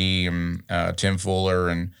McCready and Tim Fuller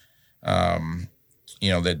and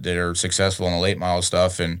that are successful in the late model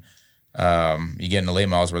stuff, and you get in the late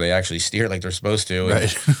models where they actually steer like they're supposed to.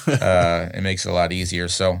 Right. And, it makes it a lot easier.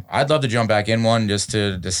 So I'd love to jump back in one just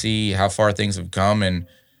to see how far things have come. And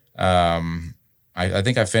I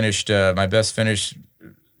think I finished my best finish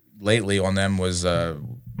lately on them was I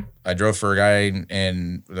drove for a guy,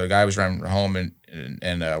 and the guy was running home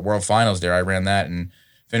and World Finals there. I ran that and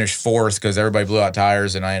finished fourth because everybody blew out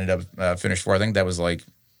tires, and I ended up finished fourth. I think that was like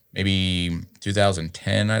maybe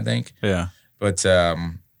 2010, I think. Yeah. But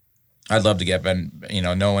I'd love to get,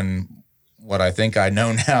 knowing what I think I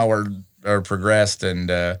know now or progressed,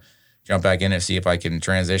 and jump back in and see if I can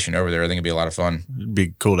transition over there. I think it'd be a lot of fun. It'd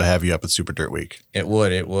be cool to have you up at Super Dirt Week. It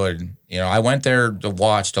would. I went there to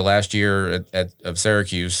watch the last year of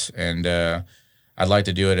Syracuse, and I'd like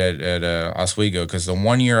to do it at Oswego, because the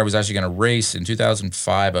one year I was actually going to race in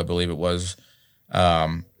 2005, I believe it was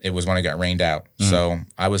when it got rained out. Mm-hmm. So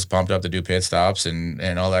I was pumped up to do pit stops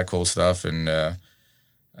and all that cool stuff, and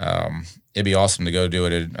it'd be awesome to go do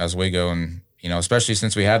it at Oswego, and especially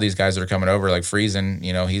since we have these guys that are coming over, like Friesen,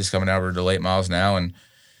 he's coming over to late miles now, and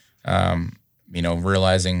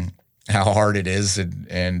realizing how hard it is,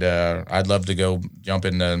 and I'd love to go jump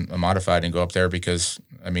in a modified and go up there, because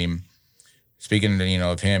speaking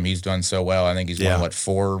of him, he's done so well. I think he's won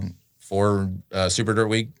four Super Dirt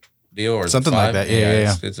Week deal or something 5? like that.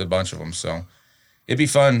 Yeah. It's a bunch of them. So it'd be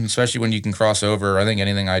fun, especially when you can cross over. I think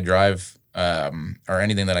anything I drive or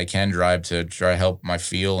anything that I can drive to try to help my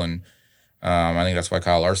feel, and I think that's why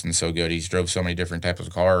Kyle Larson's so good. He's drove so many different types of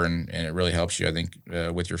car, and it really helps you, I think,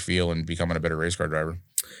 with your feel and becoming a better race car driver.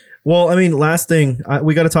 Well, last thing,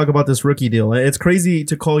 we got to talk about this rookie deal. It's crazy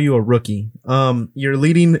to call you a rookie. You're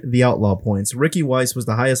leading the Outlaw points. Ricky Weiss was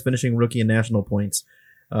the highest finishing rookie in national points,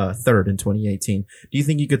 third in 2018. Do you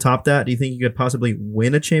think you could top that? Do you think you could possibly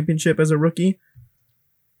win a championship as a rookie?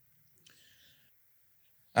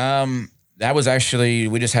 That was actually,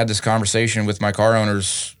 we just had this conversation with my car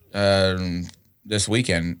owners this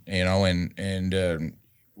weekend, and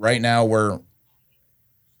right now we're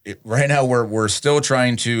still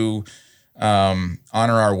trying to honor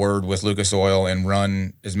our word with Lucas Oil and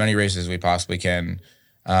run as many races as we possibly can.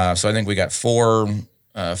 So I think we got four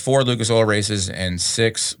Lucas Oil races and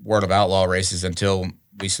 6 World of Outlaw races until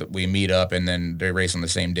we meet up, and then they race on the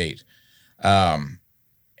same date. And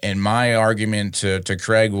my argument to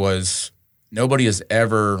Craig was, nobody has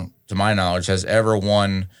ever, to my knowledge, has ever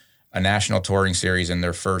won a national touring series in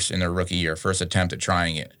their rookie year, first attempt at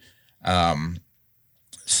trying it.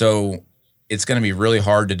 So it's going to be really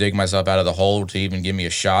hard to dig myself out of the hole to even give me a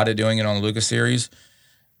shot at doing it on the Lucas Series.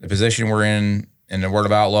 The position we're in the World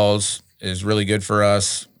of Outlaws is really good for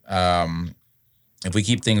us. If we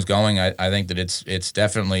keep things going, I think that it's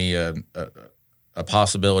definitely a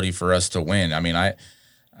possibility for us to win.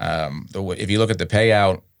 If you look at the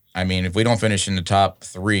payout, if we don't finish in the top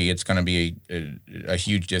 3, it's going to be a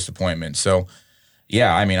huge disappointment. So,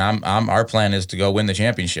 yeah, our plan is to go win the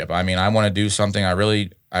championship. I want to do something. I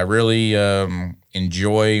really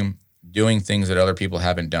enjoy doing things that other people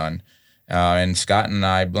haven't done. And Scott and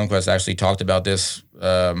I, Blomqvist, actually talked about this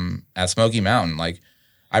at Smoky Mountain. Like,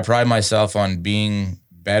 I pride myself on being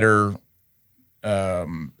better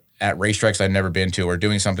at racetracks I've never been to, or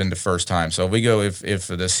doing something the first time. So if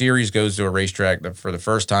the series goes to a racetrack for the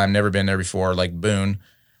first time, never been there before, like Boone,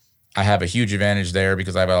 I have a huge advantage there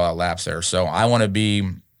because I have a lot of laps there. So I want to be,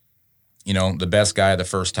 the best guy the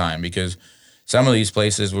first time, because some of these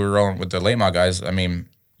places we were on with the late model guys, you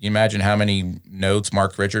imagine how many notes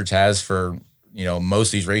Mark Richards has for, most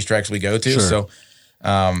of these racetracks we go to. Sure. So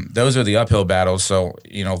those are the uphill battles. So,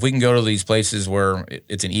 if we can go to these places where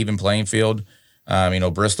it's an even playing field,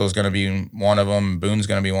 Bristol's going to be one of them. Boone's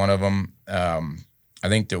going to be one of them. I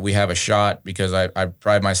think that we have a shot, because I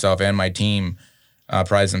pride myself, and my team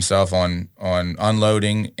prides themselves on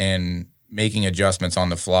unloading and making adjustments on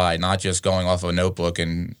the fly, not just going off of a notebook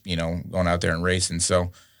and, going out there and racing.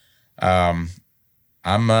 So I'm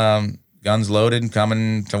guns loaded,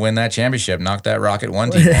 coming to win that championship, knock that Rocket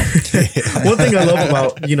One team off. One thing I love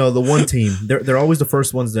about, the one team, they're always the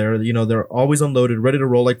first ones there. They're always unloaded, ready to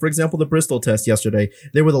roll. Like, for example, the Bristol test yesterday,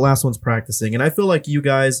 they were the last ones practicing. And I feel like you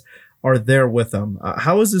guys are there with them.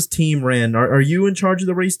 How is this team ran? Are you in charge of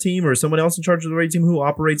the race team, or someone else in charge of the race team who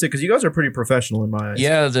operates it? Because you guys are pretty professional in my eyes.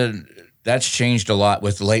 Yeah, that's changed a lot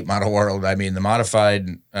with the late model world. I mean, the modified,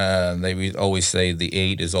 they always say the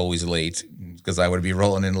 8 is always late because I would be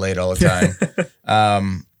rolling in late all the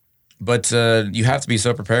time. But you have to be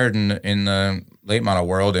so prepared in the late model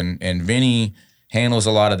world, and Vinny handles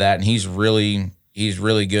a lot of that, and he's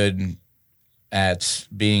really good at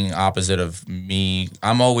being opposite of me.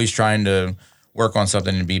 I'm always trying to work on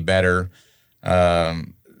something and be better.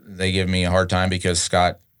 They give me a hard time because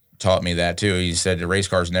Scott taught me that too. He said the race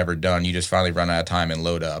car's never done. You just finally run out of time and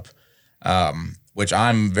load up, which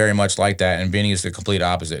I'm very much like that. And Vinny is the complete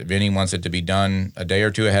opposite. Vinny wants it to be done a day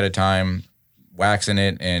or two ahead of time, waxing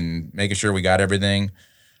it and making sure we got everything.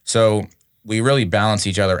 So we really balance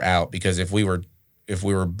each other out, because if we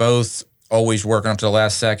were both always working up to the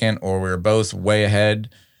last second, or we were both way ahead,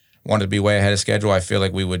 wanted to be way ahead of schedule, I feel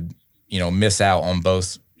like we would, miss out on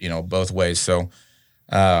both ways. So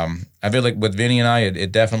I feel like with Vinny and I,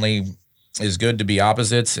 it definitely is good to be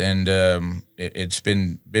opposites, and it's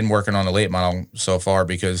been working on the late model so far,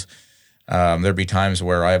 because there'd be times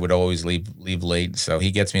where I would always leave late, so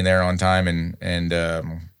he gets me there on time, and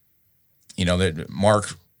that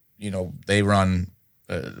Mark, they run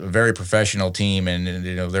a very professional team, and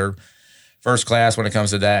they're first class when it comes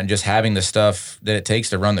to that, and just having the stuff that it takes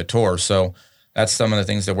to run the tour. So that's some of the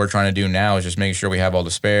things that we're trying to do now, is just making sure we have all the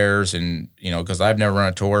spares, and because I've never run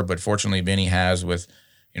a tour, but fortunately Vinny has with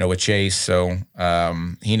Chase, so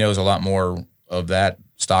he knows a lot more of that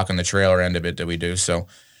stock on the trailer end of it that we do. So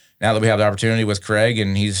now that we have the opportunity with Craig,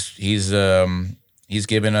 and he's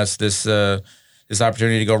given us this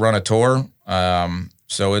opportunity to go run a tour.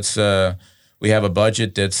 So it's we have a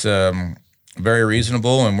budget that's very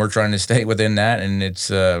reasonable, and we're trying to stay within that. And it's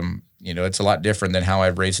it's a lot different than how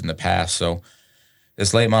I've raced in the past. So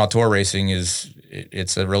this late model tour racing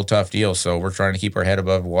it's a real tough deal. So we're trying to keep our head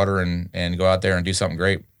above water and go out there and do something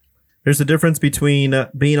great. There's a difference between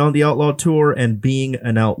being on the Outlaw Tour and being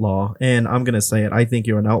an outlaw. And I'm going to say it. I think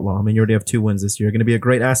you're an outlaw. I mean, you already have 2 wins this year. You're going to be a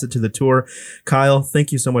great asset to the tour. Kyle,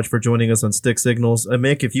 thank you so much for joining us on Stick Signals.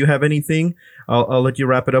 Mick, if you have anything, I'll let you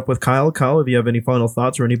wrap it up with Kyle. Kyle, if you have any final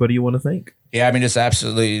thoughts or anybody you want to thank. Yeah, I mean, just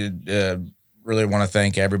absolutely really want to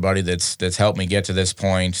thank everybody that's helped me get to this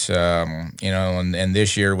point. And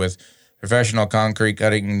this year with professional concrete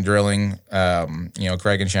cutting and drilling,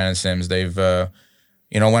 Craig and Shannon Sims, they've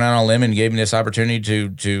went out on a limb and gave me this opportunity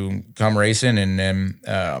to come racing, and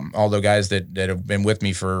all the guys that have been with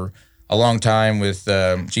me for a long time with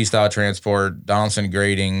G-Style Transport, Donaldson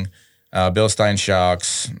Grading, Bill Stein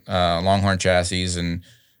Shocks, Longhorn Chassis, and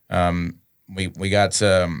we got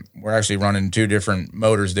we're actually running 2 different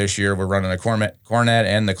motors this year. We're running a Cornet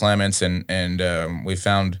and the Clements, and we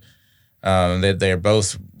found that they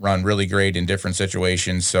both run really great in different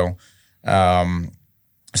situations. So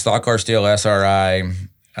Stock Car Steel, SRI,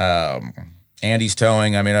 Andy's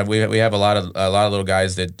Towing. I mean, we have a lot of little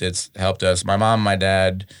guys that's helped us. My mom, my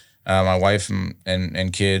dad, my wife,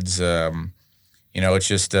 and kids. It's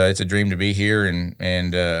just it's a dream to be here, and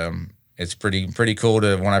it's pretty cool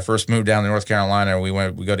to. When I first moved down to North Carolina, we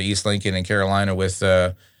go to East Lincoln in Carolina with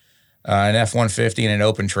an F-150 and an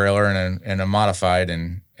open trailer and a modified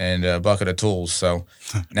and a bucket of tools. So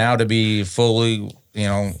now to be fully,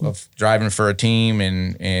 of driving for a team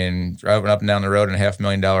and driving up and down the road in a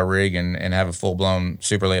 $500,000 rig and have a full blown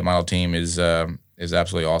super late model team is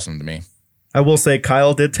absolutely awesome to me. I will say,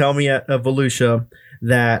 Kyle did tell me at Volusia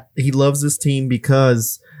that he loves this team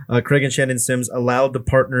because Craig and Shannon Sims allowed the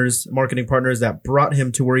marketing partners that brought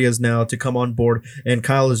him to where he is now to come on board. And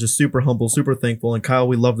Kyle is just super humble, super thankful. And Kyle,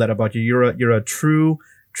 we love that about you. You're a true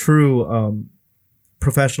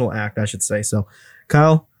professional act, I should say. So,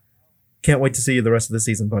 Kyle, can't wait to see you the rest of the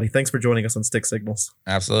season, buddy. Thanks for joining us on Stick Signals.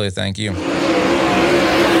 Absolutely. Thank you.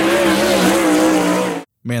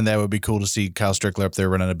 Man, that would be cool to see Kyle Strickler up there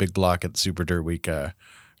running a big block at Super Dirt Week.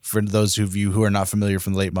 For those of you who are not familiar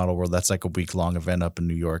from the late model world, that's like a week-long event up in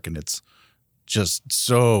New York, and it's just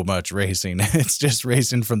so much racing. It's just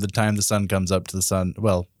racing from the time the sun comes up to the sun,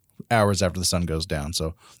 well, hours after the sun goes down.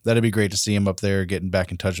 So that'd be great to see him up there getting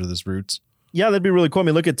back in touch with his roots. Yeah, that'd be really cool. I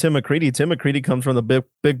mean, look at Tim McCready. Tim McCready comes from the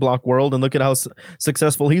big block world, and look at how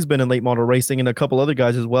successful he's been in late model racing, and a couple other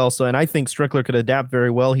guys as well. So, and I think Strickler could adapt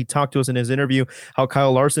very well. He talked to us in his interview how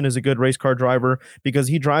Kyle Larson is a good race car driver because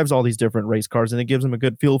he drives all these different race cars, and it gives him a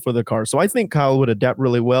good feel for the car. So I think Kyle would adapt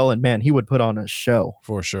really well, and man, he would put on a show.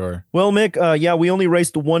 For sure. Well, Mick, we only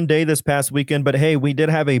raced 1 day this past weekend, but hey, we did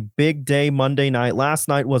have a big day Monday night. Last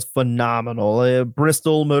night was phenomenal.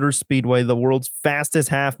 Bristol Motor Speedway, the world's fastest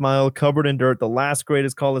half mile, covered in Dirt, the last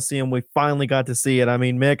greatest Coliseum. We finally got to see it. I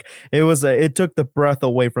mean, Mick, it took the breath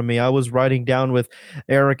away from me. I was riding down with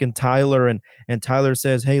Eric and Tyler, and Tyler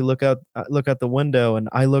says, "Hey, look out the window," and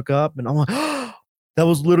I look up, and I'm like, that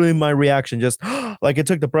was literally my reaction. Just like it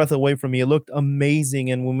took the breath away from me. It looked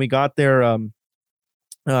amazing, and when we got there,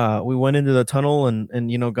 we went into the tunnel and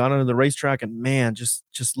got onto the racetrack, and man, just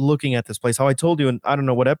looking at this place, how I told you, and I don't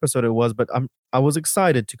know what episode it was, but I was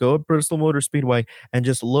excited to go up Bristol Motor Speedway and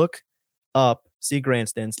just look up, see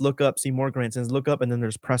grandstands, look up, see more grandstands, look up, and then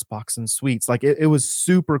there's press box and suites. Like it was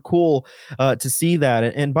super cool to see that.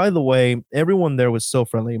 And by the way, everyone there was so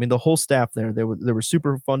friendly. I mean, the whole staff there, they were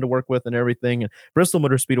super fun to work with and everything. And Bristol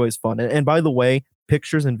Motor Speedway is fun. And by the way,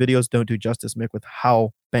 pictures and videos don't do justice, Mick, with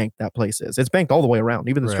how banked that place is. It's banked all the way around,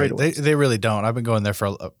 even the straightaways. They really don't. I've been going there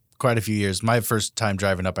for quite a few years. My first time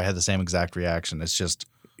driving up, I had the same exact reaction. It's just,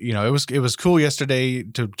 it was cool yesterday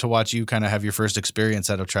to watch you kind of have your first experience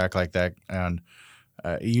at a track like that. And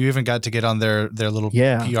you even got to get on their little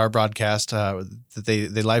PR broadcast that they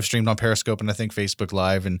live streamed on Periscope and I think Facebook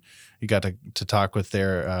Live, and you got to talk with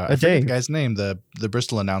their I forget the guy's name, the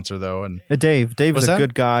Bristol announcer though, and Dave is a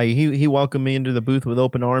good guy. He welcomed me into the booth with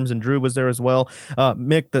open arms, and Drew was there as well.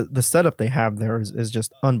 Mick, the setup they have there is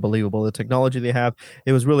just unbelievable. The technology they have,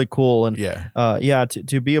 it was really cool, and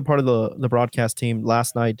to be a part of the broadcast team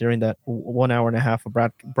last night during that 1 hour and a half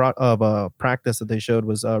of practice that they showed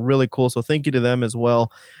was really cool. So thank you to them as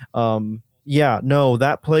well.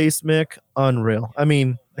 That place, Mick, unreal. I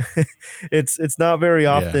mean, it's not very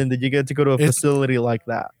often that you get to go to a facility like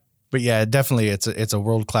that. But yeah, definitely it's a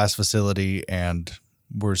world-class facility, and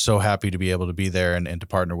we're so happy to be able to be there and to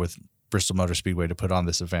partner with Bristol Motor Speedway to put on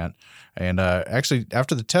this event. And actually,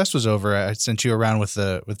 after the test was over, I sent you around with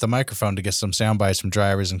the microphone to get some sound bites from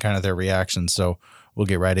drivers and kind of their reactions. So we'll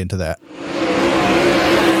get right into that.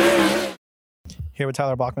 Here with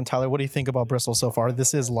Tyler Bachman. Tyler, what do you think about Bristol so far?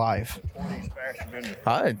 This is live.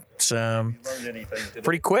 It's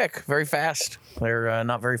pretty quick, very fast. They're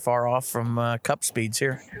not very far off from cup speeds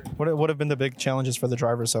here. What have been the big challenges for the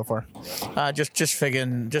drivers so far? Just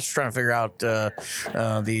trying to figure out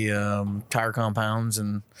the tire compounds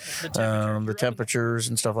and the temperatures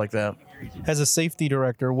and stuff like that. As a safety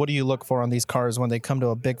director, what do you look for on these cars when they come to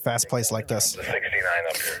a big, fast place like this?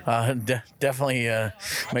 Definitely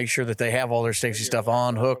make sure that they have all their safety stuff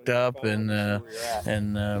on, hooked up, and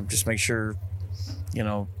just make sure,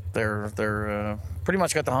 they're pretty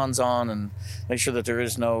much got the Huns on, and make sure that there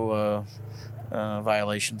is no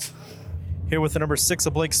violations. Here with the number 6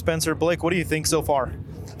 of Blake Spencer. Blake, what do you think so far?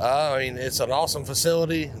 It's an awesome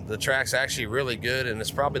facility. The track's actually really good, and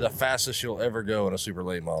it's probably the fastest you'll ever go in a super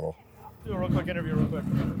late model. Do a real quick interview real quick.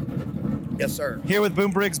 Yes, sir. Here with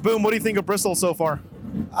Boom Briggs. Boom, what do you think of Bristol so far?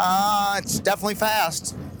 It's definitely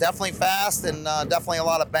fast. Definitely fast, and definitely a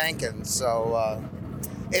lot of banking. So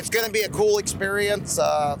it's going to be a cool experience.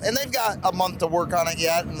 And they've got a month to work on it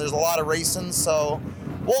yet, and there's a lot of racing. So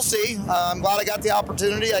we'll see. I'm glad I got the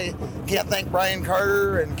opportunity. I can't thank Brian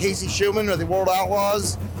Carter and Casey Schumann or the World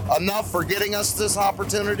Outlaws enough for getting us this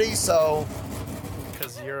opportunity. So,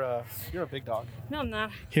 because you're a big dog. No, I'm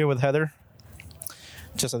not. Here with Heather,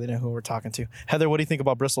 just so they know who we're talking to. Heather, what do you think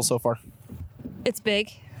about Bristol so far? It's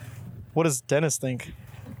big. What does Dennis think?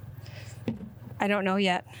 I don't know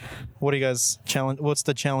yet. What do you guys What's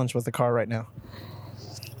the challenge with the car right now?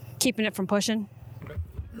 Keeping it from pushing.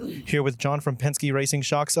 Here with John from Penske Racing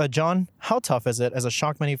Shocks. John, how tough is it as a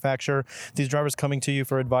shock manufacturer, these drivers coming to you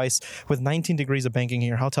for advice with 19 degrees of banking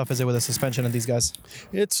here? How tough is it with the suspension of these guys?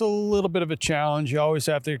 It's a little bit of a challenge. You always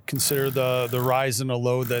have to consider the rise in the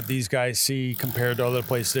load that these guys see compared to other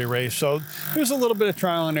places they race. So there's a little bit of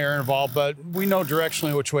trial and error involved, but we know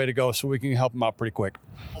directionally which way to go, so we can help them out pretty quick.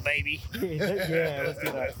 Oh, baby. Yeah, let's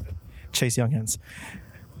do that. Chase Younghans.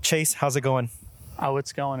 Chase, how's it going? Oh,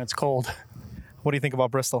 it's going. It's cold. What do you think about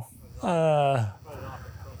Bristol?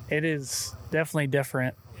 It is definitely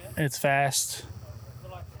different. It's fast,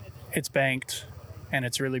 it's banked, and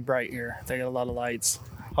it's really bright here. They got a lot of lights.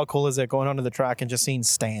 How cool is it going onto the track and just seeing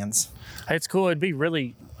stands? It's cool. It'd be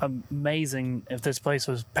really amazing if this place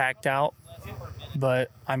was packed out. But,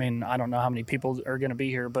 I mean, I don't know how many people are going to be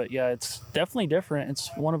here. But, yeah, it's definitely different. It's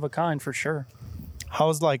one of a kind for sure.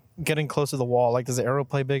 How's, getting close to the wall? Does the aero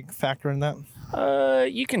play a big factor in that?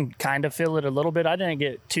 You can kind of feel it a little bit. I didn't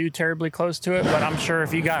get too terribly close to it, but I'm sure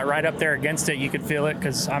if you got right up there against it, you could feel it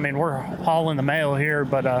because, we're hauling the mail here.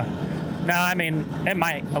 But, no, it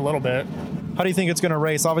might a little bit. How do you think it's going to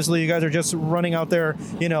race? Obviously, you guys are just running out there,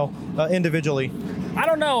 individually. I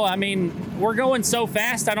don't know. We're going so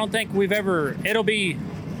fast. I don't think it'll be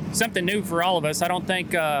something new for all of us. I don't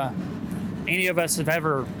think any of us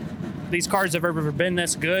these cars have ever been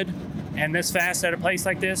this good. and this fast at a place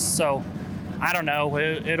like this. So I don't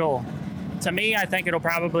know. To me, I think it'll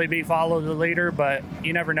probably be follow the leader, but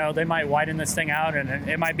you never know. They might widen this thing out, and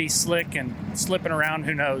it might be slick and slipping around.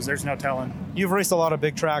 Who knows? There's no telling. You've raced a lot of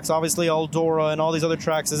big tracks, obviously Eldora and all these other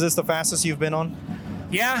tracks. Is this the fastest you've been on?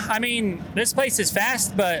 Yeah, I mean, this place is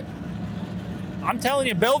fast, but I'm telling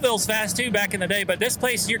you, Belleville's fast too back in the day. But this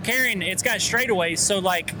place, you're carrying, it's got straightaways, so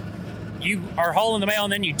like you are hauling the mail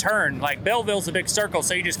and then you turn. Like Belleville's a big circle,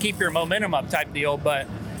 so you just keep your momentum up type deal. But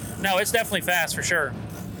no, it's definitely fast for sure.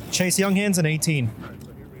 Chase Younghands in 18.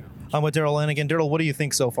 I'm with Daryl Lanigan. Daryl, what do you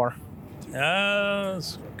think so far?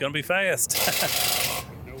 It's going to be fast.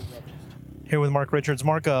 Here with Mark Richards.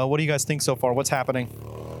 Mark, what do you guys think so far? What's happening?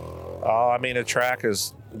 I mean, the track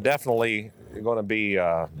is definitely going to be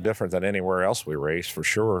different than anywhere else we race, for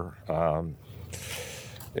sure.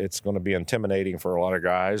 It's going to be intimidating for a lot of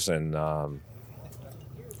guys, and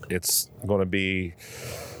it's going to be...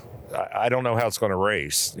 I don't know how it's going to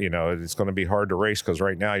race. You know, it's going to be hard to race because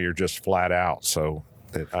right now you're just flat out. So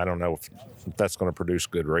I don't know if that's going to produce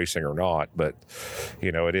good racing or not. But,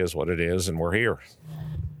 you know, it is what it is, and we're here.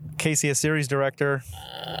 Casey, a series director,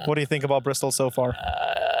 what do you think about Bristol so far?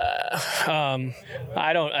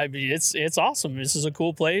 It's awesome. This is a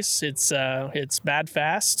cool place. It's bad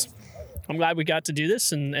fast. I'm glad we got to do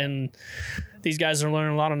this, and these guys are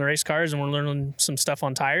learning a lot on the race cars, and we're learning some stuff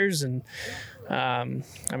on tires, and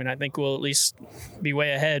I think we'll at least be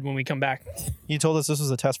way ahead when we come back. You told us this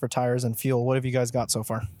was a test for tires and fuel. What have you guys got so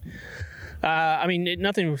far?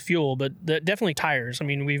 Nothing with fuel, but definitely tires. I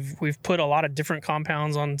mean, we've put a lot of different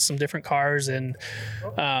compounds on some different cars, and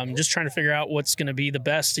just trying to figure out what's going to be the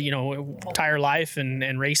best, tire life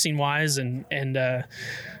and racing wise, and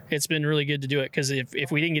it's been really good to do it, because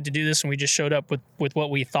if we didn't get to do this and we just showed up with what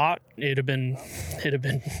we thought, it'd have been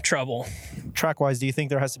trouble. Track wise, do you think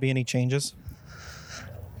there has to be any changes?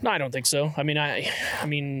 No, I don't think so. I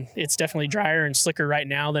mean, it's definitely drier and slicker right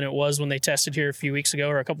now than it was when they tested here a few weeks ago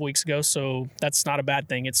or a couple weeks ago. So that's not a bad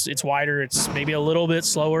thing. It's wider. It's maybe a little bit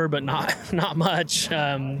slower, but not much.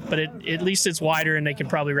 But at least it's wider, and they can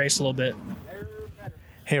probably race a little bit.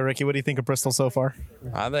 Hey, Ricky, what do you think of Bristol so far?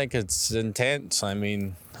 I think it's intense. I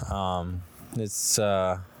mean, it's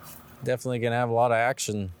definitely going to have a lot of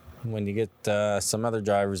action when you get some other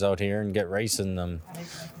drivers out here and get racing them.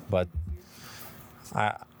 But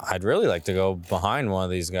I'd really like to go behind one of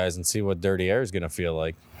these guys and see what dirty air is going to feel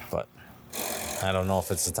like, but I don't know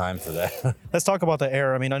if it's the time for that. Let's talk about the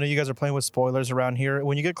air. I mean, I know you guys are playing with spoilers around here.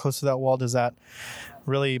 When you get close to that wall, does that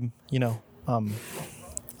really,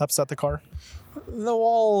 upset the car? The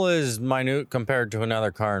wall is minute compared to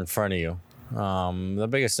another car in front of you. The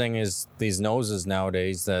biggest thing is these noses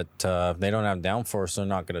nowadays that they don't have downforce, they're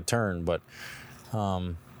not going to turn, but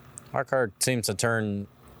our car seems to turn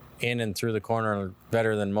in and through the corner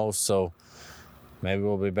better than most, so maybe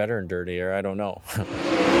we'll be better in dirty air. I don't know.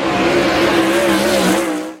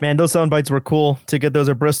 Man, those sound bites were cool to get those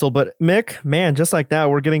at Bristol. But Mick, man, just like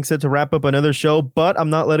that, we're getting set to wrap up another show, but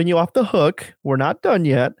I'm not letting you off the hook. We're not done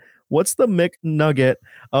yet. What's the Mick Nugget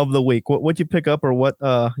of the week? What'd you pick up, or what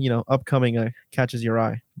upcoming catches your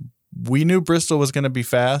eye? We knew Bristol was going to be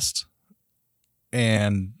fast,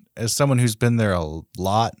 and as someone who's been there a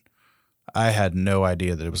lot, I had no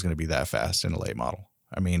idea that it was going to be that fast in a late model.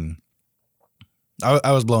 I mean,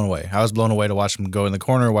 I was blown away. I was blown away to watch them go in the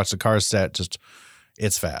corner, watch the cars set. Just,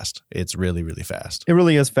 it's fast. It's really, really fast. It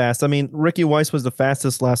really is fast. I mean, Ricky Weiss was the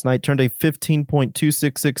fastest last night, turned a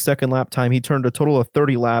 15.266 second lap time. He turned a total of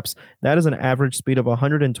 30 laps. That is an average speed of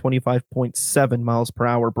 125.7 miles per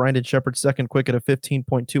hour. Brandon Sheppard second quick at a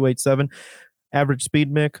 15.287. Average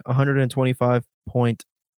speed, Mick,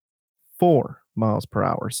 125.4 miles per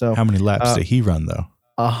hour. So how many laps did he run though?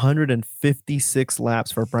 156 laps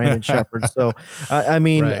for Brandon Sheppard. So I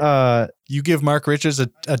mean, right. You give Mark Richards a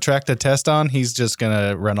track to test on, he's just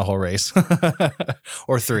gonna run a whole race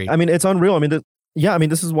or three. I mean, it's unreal. I mean,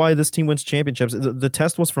 this is why this team wins championships. The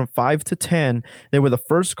test was from 5 to 10. They were the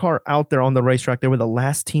first car out there on the racetrack. They were the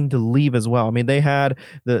last team to leave as well. I mean, they had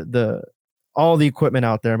all the equipment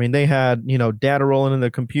out there. I mean, they had, data rolling in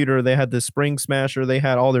the computer. They had the spring smasher. They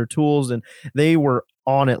had all their tools, and they were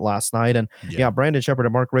on it last night. And Brandon Sheppard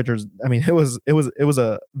and Mark Richards. I mean, it was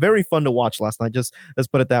a very fun to watch last night. Just let's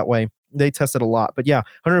put it that way. They tested a lot, but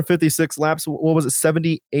 156 laps. What was it?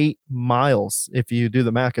 78 miles. If you do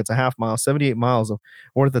the math, it's a half mile, 78 miles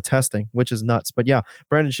worth of testing, which is nuts. But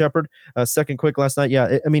Brandon Sheppard, second quick last night.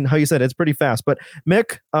 I mean, how you said, it's pretty fast. But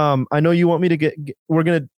Mick, I know you want me to we're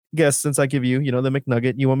going to guess, since I give you, the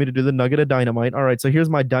McNugget, you want me to do the nugget of dynamite. All right. So here's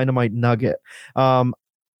my dynamite nugget. The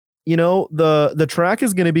track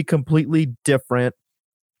is going to be completely different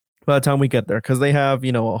by the time we get there, because they have,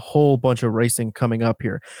 a whole bunch of racing coming up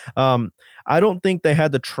here. I don't think they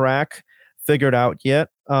had the track figured out yet,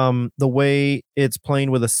 the way it's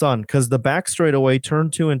playing with the sun, because the back straightaway, turn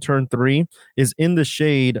 2 and turn 3 is in the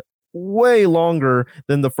shade way longer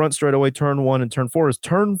than the front straightaway, turn 1 and turn 4 is.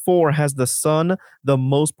 Turn 4 has the sun the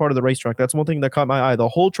most part of the racetrack. That's one thing that caught my eye. The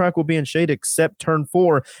whole track will be in shade except turn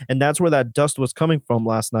 4, and that's where that dust was coming from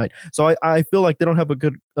last night. So I feel like they don't have a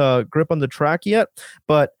good grip on the track yet,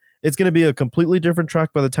 but it's going to be a completely different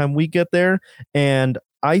track by the time we get there, and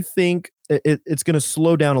I think it's going to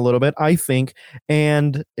slow down a little bit, I think,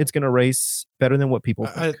 and it's going to race better than what people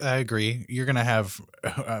think. I agree. You're going to have,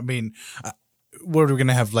 what are we going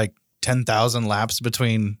to have, like 10,000 laps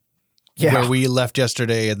between where we left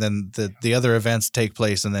yesterday and then the other events take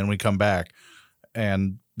place, and then we come back,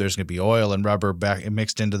 and there's going to be oil and rubber back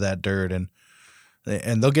mixed into that dirt, and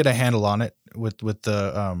they'll get a handle on it with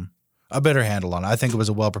the a better handle on it. I think it was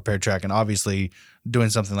a well-prepared track, and obviously doing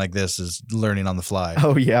something like this is learning on the fly.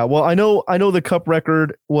 Oh yeah. Well, I know the cup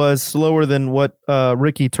record was slower than what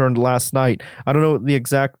Ricky turned last night. I don't know the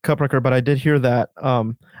exact cup record, but I did hear that.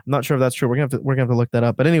 I'm not sure if that's true. We're gonna have to look that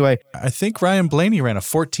up. But anyway, I think Ryan Blaney ran a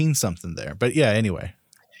 14 something there. But yeah, anyway.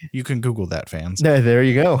 You can Google that, fans. Yeah, there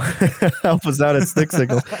you go. Help us out at Stick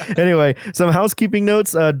Signals. Anyway, some housekeeping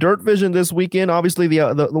notes. Dirt Vision this weekend. Obviously, the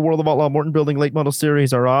World of Outlaw Morton Building Late Model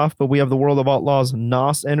Series are off, but we have the World of Outlaws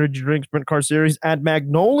NOS Energy Drink Sprint Car Series at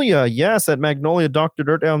Magnolia. Yes, at Magnolia. Dr.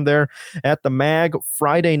 Dirt down there at the Mag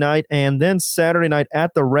Friday night, and then Saturday night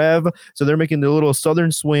at the Rev. So they're making the little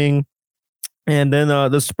southern swing. And then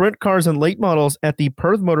the sprint cars and late models at the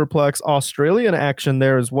Perth Motorplex, Australian action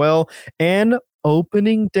there as well. And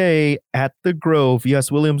opening day at the Grove.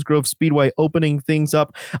 Yes, Williams Grove Speedway opening things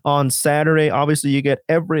up on Saturday. Obviously, you get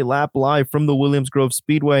every lap live from the Williams Grove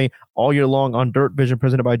Speedway all year long on Dirt Vision,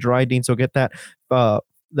 presented by Dryden. So get that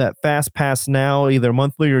Fast Pass now, either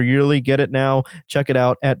monthly or yearly. Get it now. Check it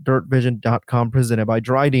out at dirtvision.com, presented by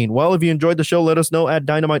Dryden. Well, if you enjoyed the show, let us know at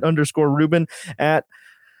Dynamite_Ruben, at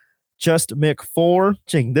Just Mick 4.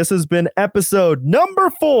 This has been episode number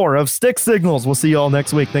 4 of Stick Signals. We'll see you all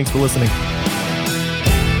next week. Thanks for listening.